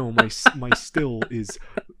no, my still is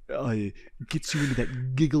gets you into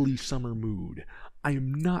that giggly summer mood. I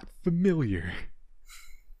am not familiar.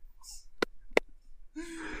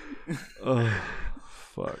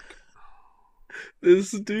 Fuck.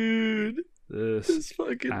 This dude. This This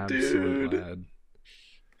fucking absolute dude.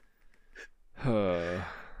 lad.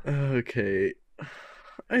 Okay.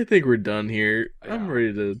 I think we're done here. I'm Yeah.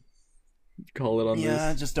 ready to call it on Yeah,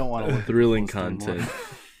 I this. just don't want to look at the Thrilling poster anymore. content.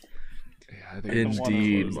 Yeah, I think don't wanna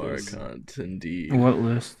Indeed, close this. Markant. Indeed. What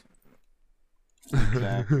list?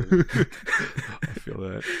 Exactly. I feel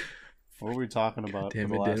that. What were we talking about Damn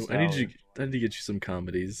for the it, Dan. last I hour? need to get you some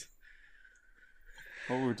comedies.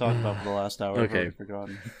 What were we talking about for the last hour? I've Okay. already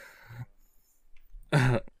forgotten.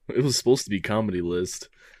 It was supposed to be comedy list.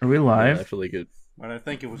 Are we I live? feel like it. But I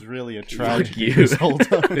think it was really a Fuck tragedy you. this whole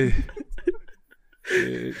time.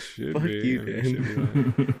 It should Fuck be. you, I mean, it should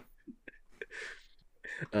be that.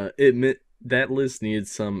 That list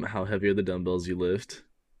needs some how heavy are the dumbbells you lift.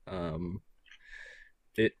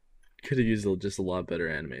 It could have used just a lot better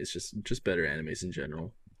animes, just better animes in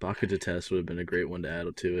general. Baka to Test would have been a great one to add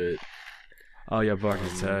to it. Oh yeah,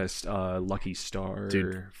 Bucket Test, Lucky Star,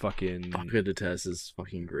 Dude, fucking. Baka to Test is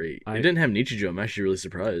fucking great. I- It didn't have Nichijou. I'm actually really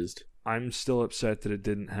surprised. I'm still upset that it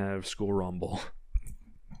didn't have School Rumble.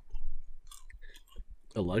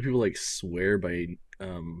 A lot of people like swear by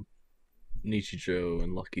Nichijou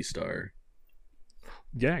and Lucky Star.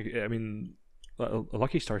 Yeah, I mean,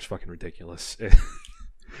 Lucky Star's fucking ridiculous.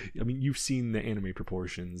 I mean, you've seen the anime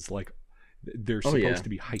proportions. Like, they're Oh, supposed yeah. to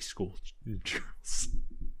be high school girls.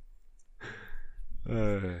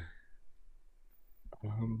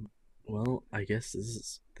 Well, I guess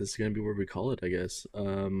this is gonna be where we call it. I guess.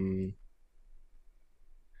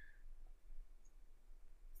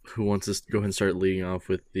 Who wants us to go ahead and start leading off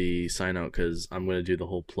with the sign out? Because I'm gonna do the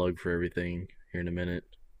whole plug for everything here in a minute.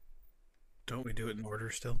 Don't we do it in order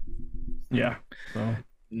still? Yeah. So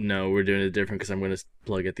No, we're doing it different because I'm gonna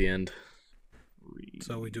plug at the end.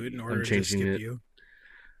 So we do it in order. I'm changing to skip it. You.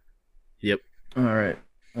 Yep. all right.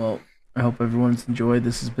 Well, I hope everyone's enjoyed.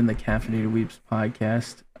 This has been the Caffeinated Weeps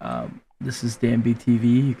podcast. This is Dan BTV.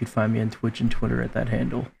 You can find me on Twitch and Twitter at that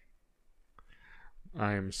handle.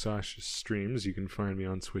 I am Sasha Streams. You can find me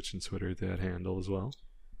on Twitch and Twitter at that handle as well.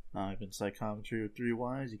 I've been Psychometry with 3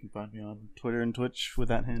 Ys. You can find me on Twitter and Twitch with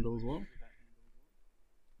that handle as well.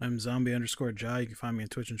 I'm zombie_Jai. You can find me on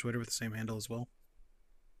Twitch and Twitter with the same handle as well.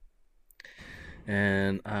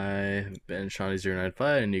 And I have been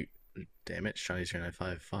Shawnee095, and you. Damn it,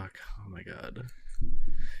 Shawnee095. Fuck. Oh my god.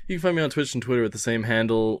 You can find me on Twitch and Twitter with the same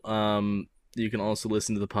handle. You can also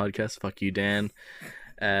listen to the podcast, Fuck You Dan,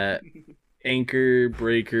 at Anchor,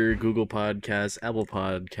 Breaker, Google Podcasts, Apple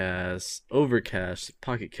Podcasts, Overcast,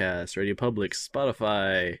 Pocket Cast, Radio Public,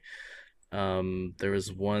 Spotify. There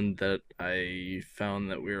was one that I found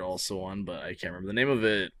that we were also on, but I can't remember the name of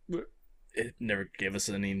it. It never gave us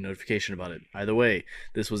any notification about it. Either way,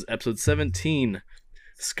 this was episode 17,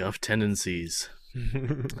 Scuffed Tendencies.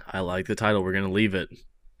 I like the title. We're gonna leave it.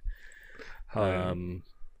 Fuck.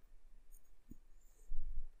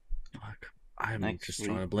 I'm Next just week.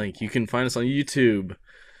 drawing a blank. You can find us on YouTube.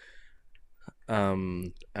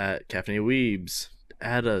 At Caffeinated Weebs.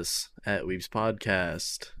 Add us at Weebs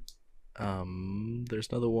Podcast. There's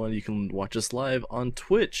another one. You can watch us live on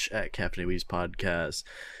Twitch at Caffeinated Weebs Podcast.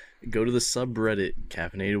 Go to the subreddit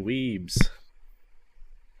Caffeinated Weebs.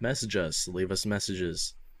 Message us. Leave us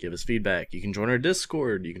messages. Give us feedback. You can join our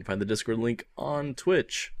Discord. You can find the Discord link on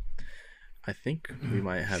Twitch. I think we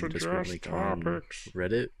might have a Discord link on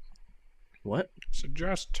Reddit. What?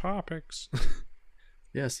 Suggest topics.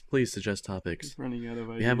 Yes, please suggest topics. Just running out of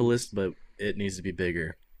ideas. We have a list, but it needs to be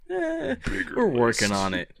bigger. We're working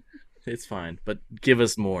on it. It's fine, but give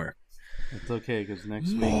us more. It's okay, because next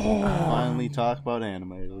week we'll finally talk about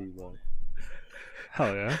anime, Levi.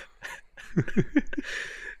 Hell yeah.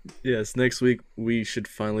 Yes, next week we should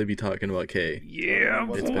finally be talking about K. Yeah,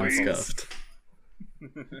 It's been scuffed.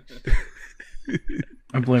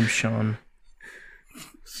 I blame Sean.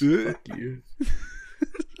 Fuck you.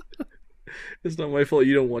 It's not my fault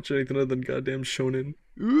you don't watch anything other than goddamn shonen.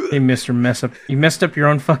 Hey, Mr. Mess Up. You messed up your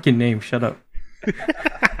own fucking name. Shut up.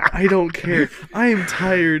 I don't care. I am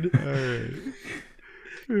tired.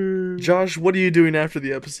 Josh, what are you doing after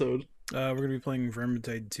the episode? We're gonna be playing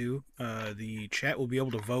Vermintide 2. The chat will be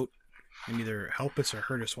able to vote and either help us or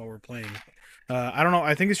hurt us while we're playing. I don't know.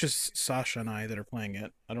 I think it's just Sasha and I that are playing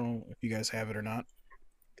it. I don't know if you guys have it or not.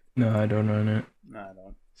 No, I don't own it. No, I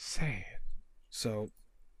don't. Sad. So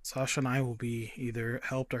Sasha and I will be either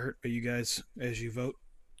helped or hurt by you guys as you vote.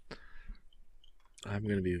 I'm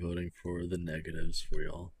gonna be voting for the negatives for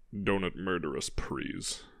y'all. Donut murder us,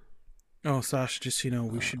 please. Oh, Sasha, just so you know,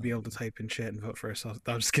 we should be able to type in chat and vote for ourselves.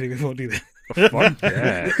 I'm just kidding. We won't do that. Fuck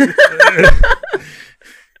that.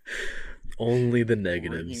 Only the Rigging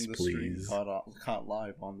negatives, the stream please. caught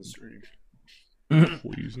live on the stream.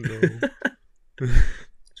 Please no.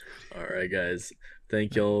 Alright, guys.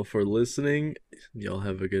 Thank y'all for listening. Y'all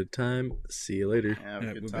have a good time. See you later. Have a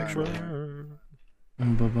Yeah, good we'll make time. sure-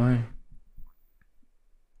 Bye-bye.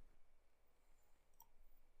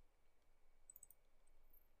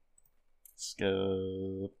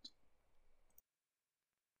 Scuffed.